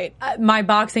really great. My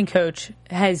boxing coach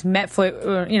has met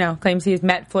claims he has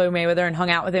met Floyd Mayweather and hung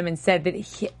out with him and said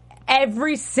that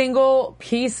every single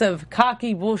piece of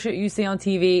cocky bullshit you see on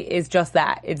TV is just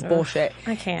that. It's bullshit.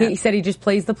 I can't. He said he just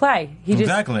plays the play. He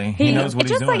knows what he's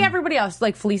just doing. like everybody else.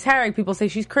 Like Felice Herrig, people say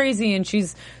she's crazy and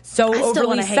she's so still overly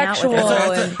wanna hang out with sexual.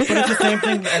 her. But it's the same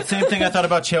thing. Same thing I thought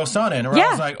about Chael Sonnen. Where I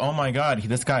was like, oh my god,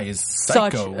 this guy is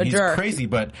psycho. Such a He's jerk. crazy.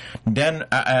 But then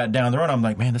down the road, I'm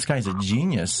like, man, this guy's a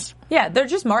genius. Yeah, they're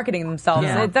just marketing themselves.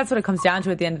 Yeah. That's what it comes down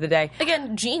to at the end of the day.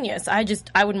 Again, genius. I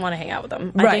wouldn't want to hang out with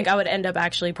him. Right. I think I would end up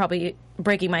actually probably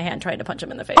breaking my hand trying to punch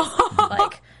him in the face.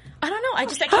 Like, I don't know. I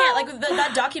can't. Like,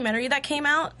 that documentary that came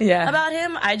out about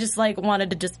him, I just, wanted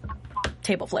to just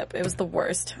table flip. It was the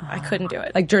worst. I couldn't do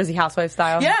it. Like Jersey Housewife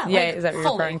style? Yeah. Is that what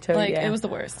you're referring to? It was the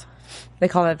worst. They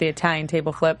call that the Italian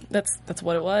table flip. That's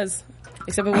what it was.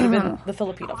 Except it would have been the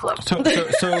Filipino flip.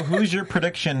 So who's your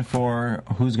prediction for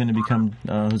who's going to become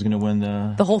who's going to win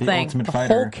the whole thing, Ultimate the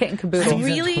Fighter? whole kit and caboodle?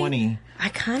 Season 20. I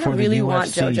kind for of the really want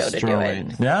UFC JoJo to do it.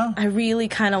 strawweight. Yeah? I really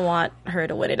kind of want her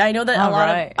to win it. I know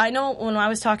that I know when I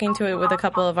was talking to it with a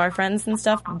couple of our friends and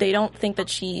stuff, they don't think that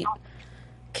she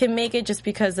can make it just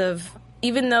because of,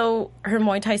 even though her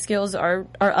Muay Thai skills are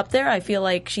up there, I feel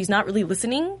like she's not really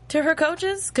listening to her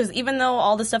coaches, because even though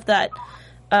all the stuff that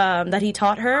he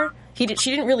taught her, she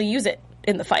didn't really use it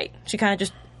in the fight. She kind of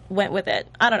just went with it.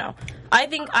 I don't know. I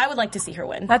think I would like to see her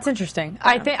win. That's interesting.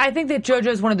 Yeah. I think that JoJo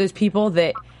is one of those people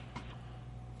that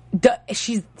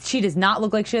she does not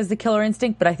look like she has the killer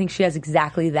instinct, but I think she has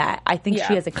exactly that. I think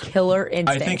she has a killer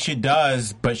instinct. I think she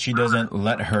does, but she doesn't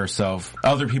let herself.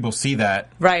 Other people see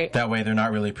that. Right. That way they're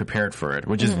not really prepared for it,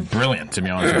 which is brilliant, to be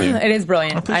honest with you. It is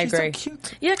brilliant. I agree. So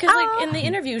cute. Yeah, because in the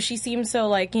interview she seems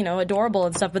so adorable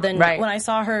and stuff, but then when I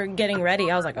saw her getting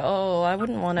ready, I was like, oh, I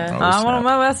wouldn't want to. I want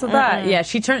to mess with that. Yeah,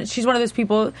 she's one of those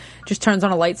people, just turns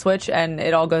on a light switch and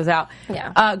it all goes out.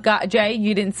 Yeah. Jay,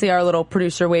 you didn't see our little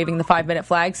producer waving the 5-minute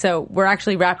flag, so we're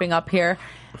actually wrapping up here.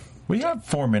 We have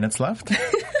 4 minutes left.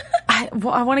 I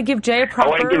want to give Jay a proper...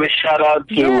 I want to give a shout out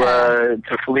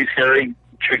to Felice Herrig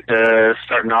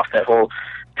starting off that whole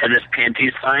tennis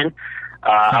panties sign.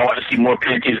 I want to see more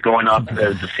panties going up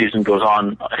as the season goes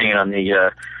on, hanging on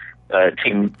the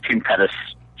team tennis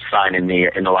sign in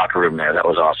the locker room there. That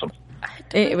was awesome.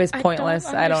 It was pointless.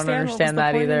 I don't understand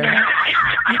that either.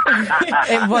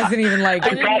 It wasn't even like...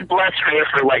 God bless her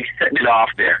for setting it off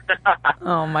there.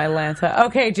 Oh, my Lanta.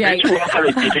 Okay, Jay. It's rough how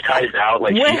they digitized out.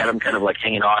 She had them kind of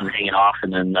hanging on and hanging off,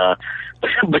 and then,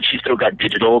 but she still got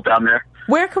digital down there.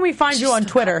 Where can we find you on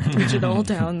Twitter? Digital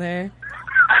down there.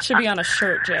 Should be on a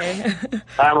shirt, Jay.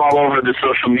 I'm all over the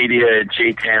social media at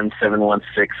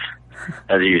JTAN716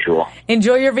 as usual.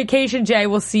 Enjoy your vacation, Jay.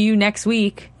 We'll see you next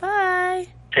week. Bye.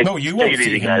 No, you won't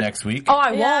see him next week. Oh,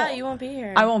 I won't. Yeah, you won't be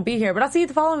here. I won't be here, but I'll see you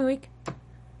the following week.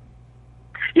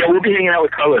 Yeah, we'll be hanging out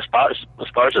with Carlos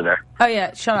Esparza there. Oh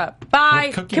yeah, shut up.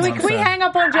 Bye. Can we hang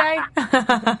up on Jay?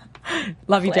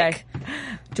 Love you, Jay.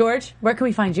 George, where can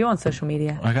we find you on social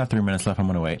media? I got 3 minutes left. I'm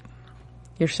going to wait.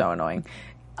 You're so annoying.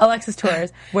 Alexis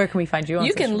Torres, where can we find you on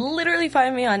You can literally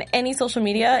find me on any social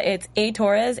media. It's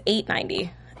atorres890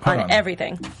 on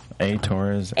everything.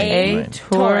 Torres 890.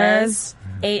 Torres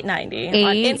 890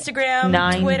 on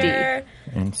Instagram, Twitter,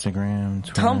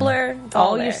 Tumblr,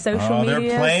 all your social media.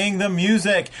 They're playing the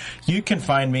music. You can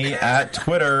find me at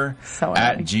Twitter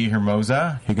at G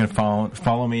Hermosa. You can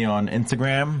follow me on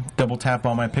Instagram. Double tap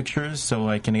all my pictures so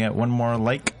I can get one more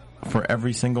like for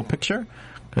every single picture.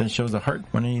 Because it shows a heart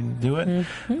when you do it.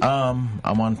 Mm-hmm.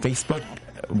 I'm on Facebook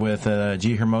with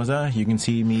G Hermosa. You can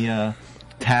see me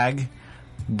tag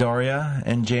Daria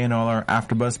and Jay in all our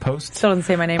AfterBuzz posts. Still doesn't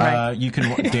say my name right. You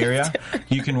can Daria.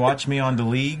 You can watch me on the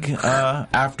League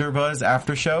AfterBuzz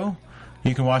After Show.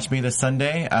 You can watch me this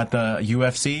Sunday at the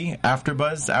UFC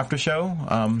AfterBuzz After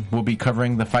Show. We'll be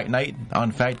covering the fight night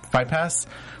on Fight Pass.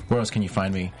 Where else can you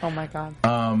find me? Oh my God!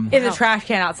 In the trash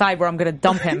can outside where I'm going to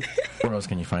dump him. Where else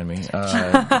can you find me?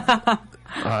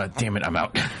 Damn it, I'm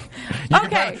out.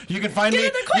 You can find me.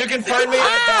 You can find me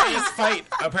at Darius Fight.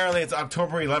 Apparently, it's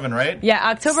October 11th, right? Yeah,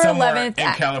 October Somewhere 11th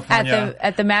in California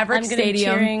at the Maverick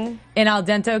Stadium in El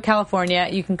Dento, California.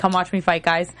 You can come watch me fight,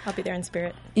 guys. I'll be there in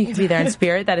spirit. You can be there in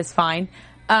spirit. That is fine.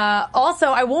 Also,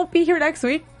 I won't be here next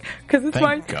week because it's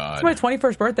my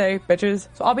 21st birthday, bitches.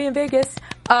 So I'll be in Vegas.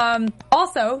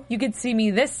 Also, you can see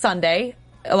me this Sunday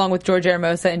along with George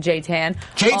Hermosa and Jay Tan.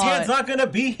 Jay Tan's not going to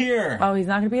be here. Oh, he's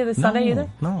not going to be here this Sunday either?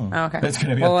 No. Oh, okay. It's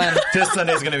going to be this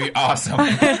Sunday's going to be awesome.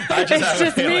 It's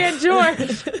just me and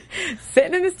George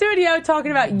sitting in the studio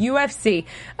talking about UFC,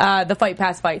 the Fight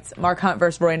Pass fights, Mark Hunt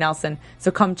versus Roy Nelson.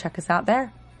 So come check us out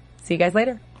there. See you guys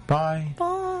later. Bye.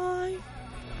 Bye.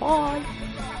 Bye.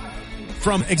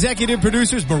 From executive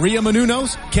producers Maria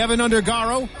Menounos, Kevin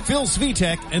Undergaro, Phil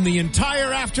Svitek, and the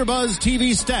entire AfterBuzz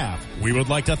TV staff, we would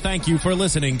like to thank you for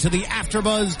listening to the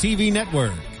AfterBuzz TV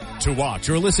network. To watch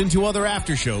or listen to other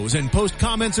after shows and post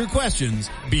comments or questions,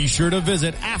 be sure to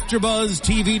visit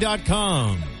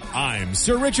AfterBuzzTV.com. I'm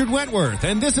Sir Richard Wentworth,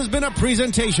 and this has been a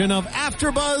presentation of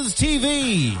AfterBuzz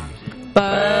TV.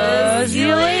 Buzz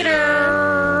you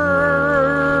later.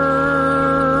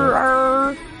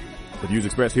 The views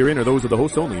expressed herein are those of the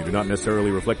host only and do not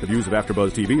necessarily reflect the views of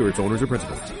AfterBuzz TV or its owners or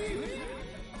principals.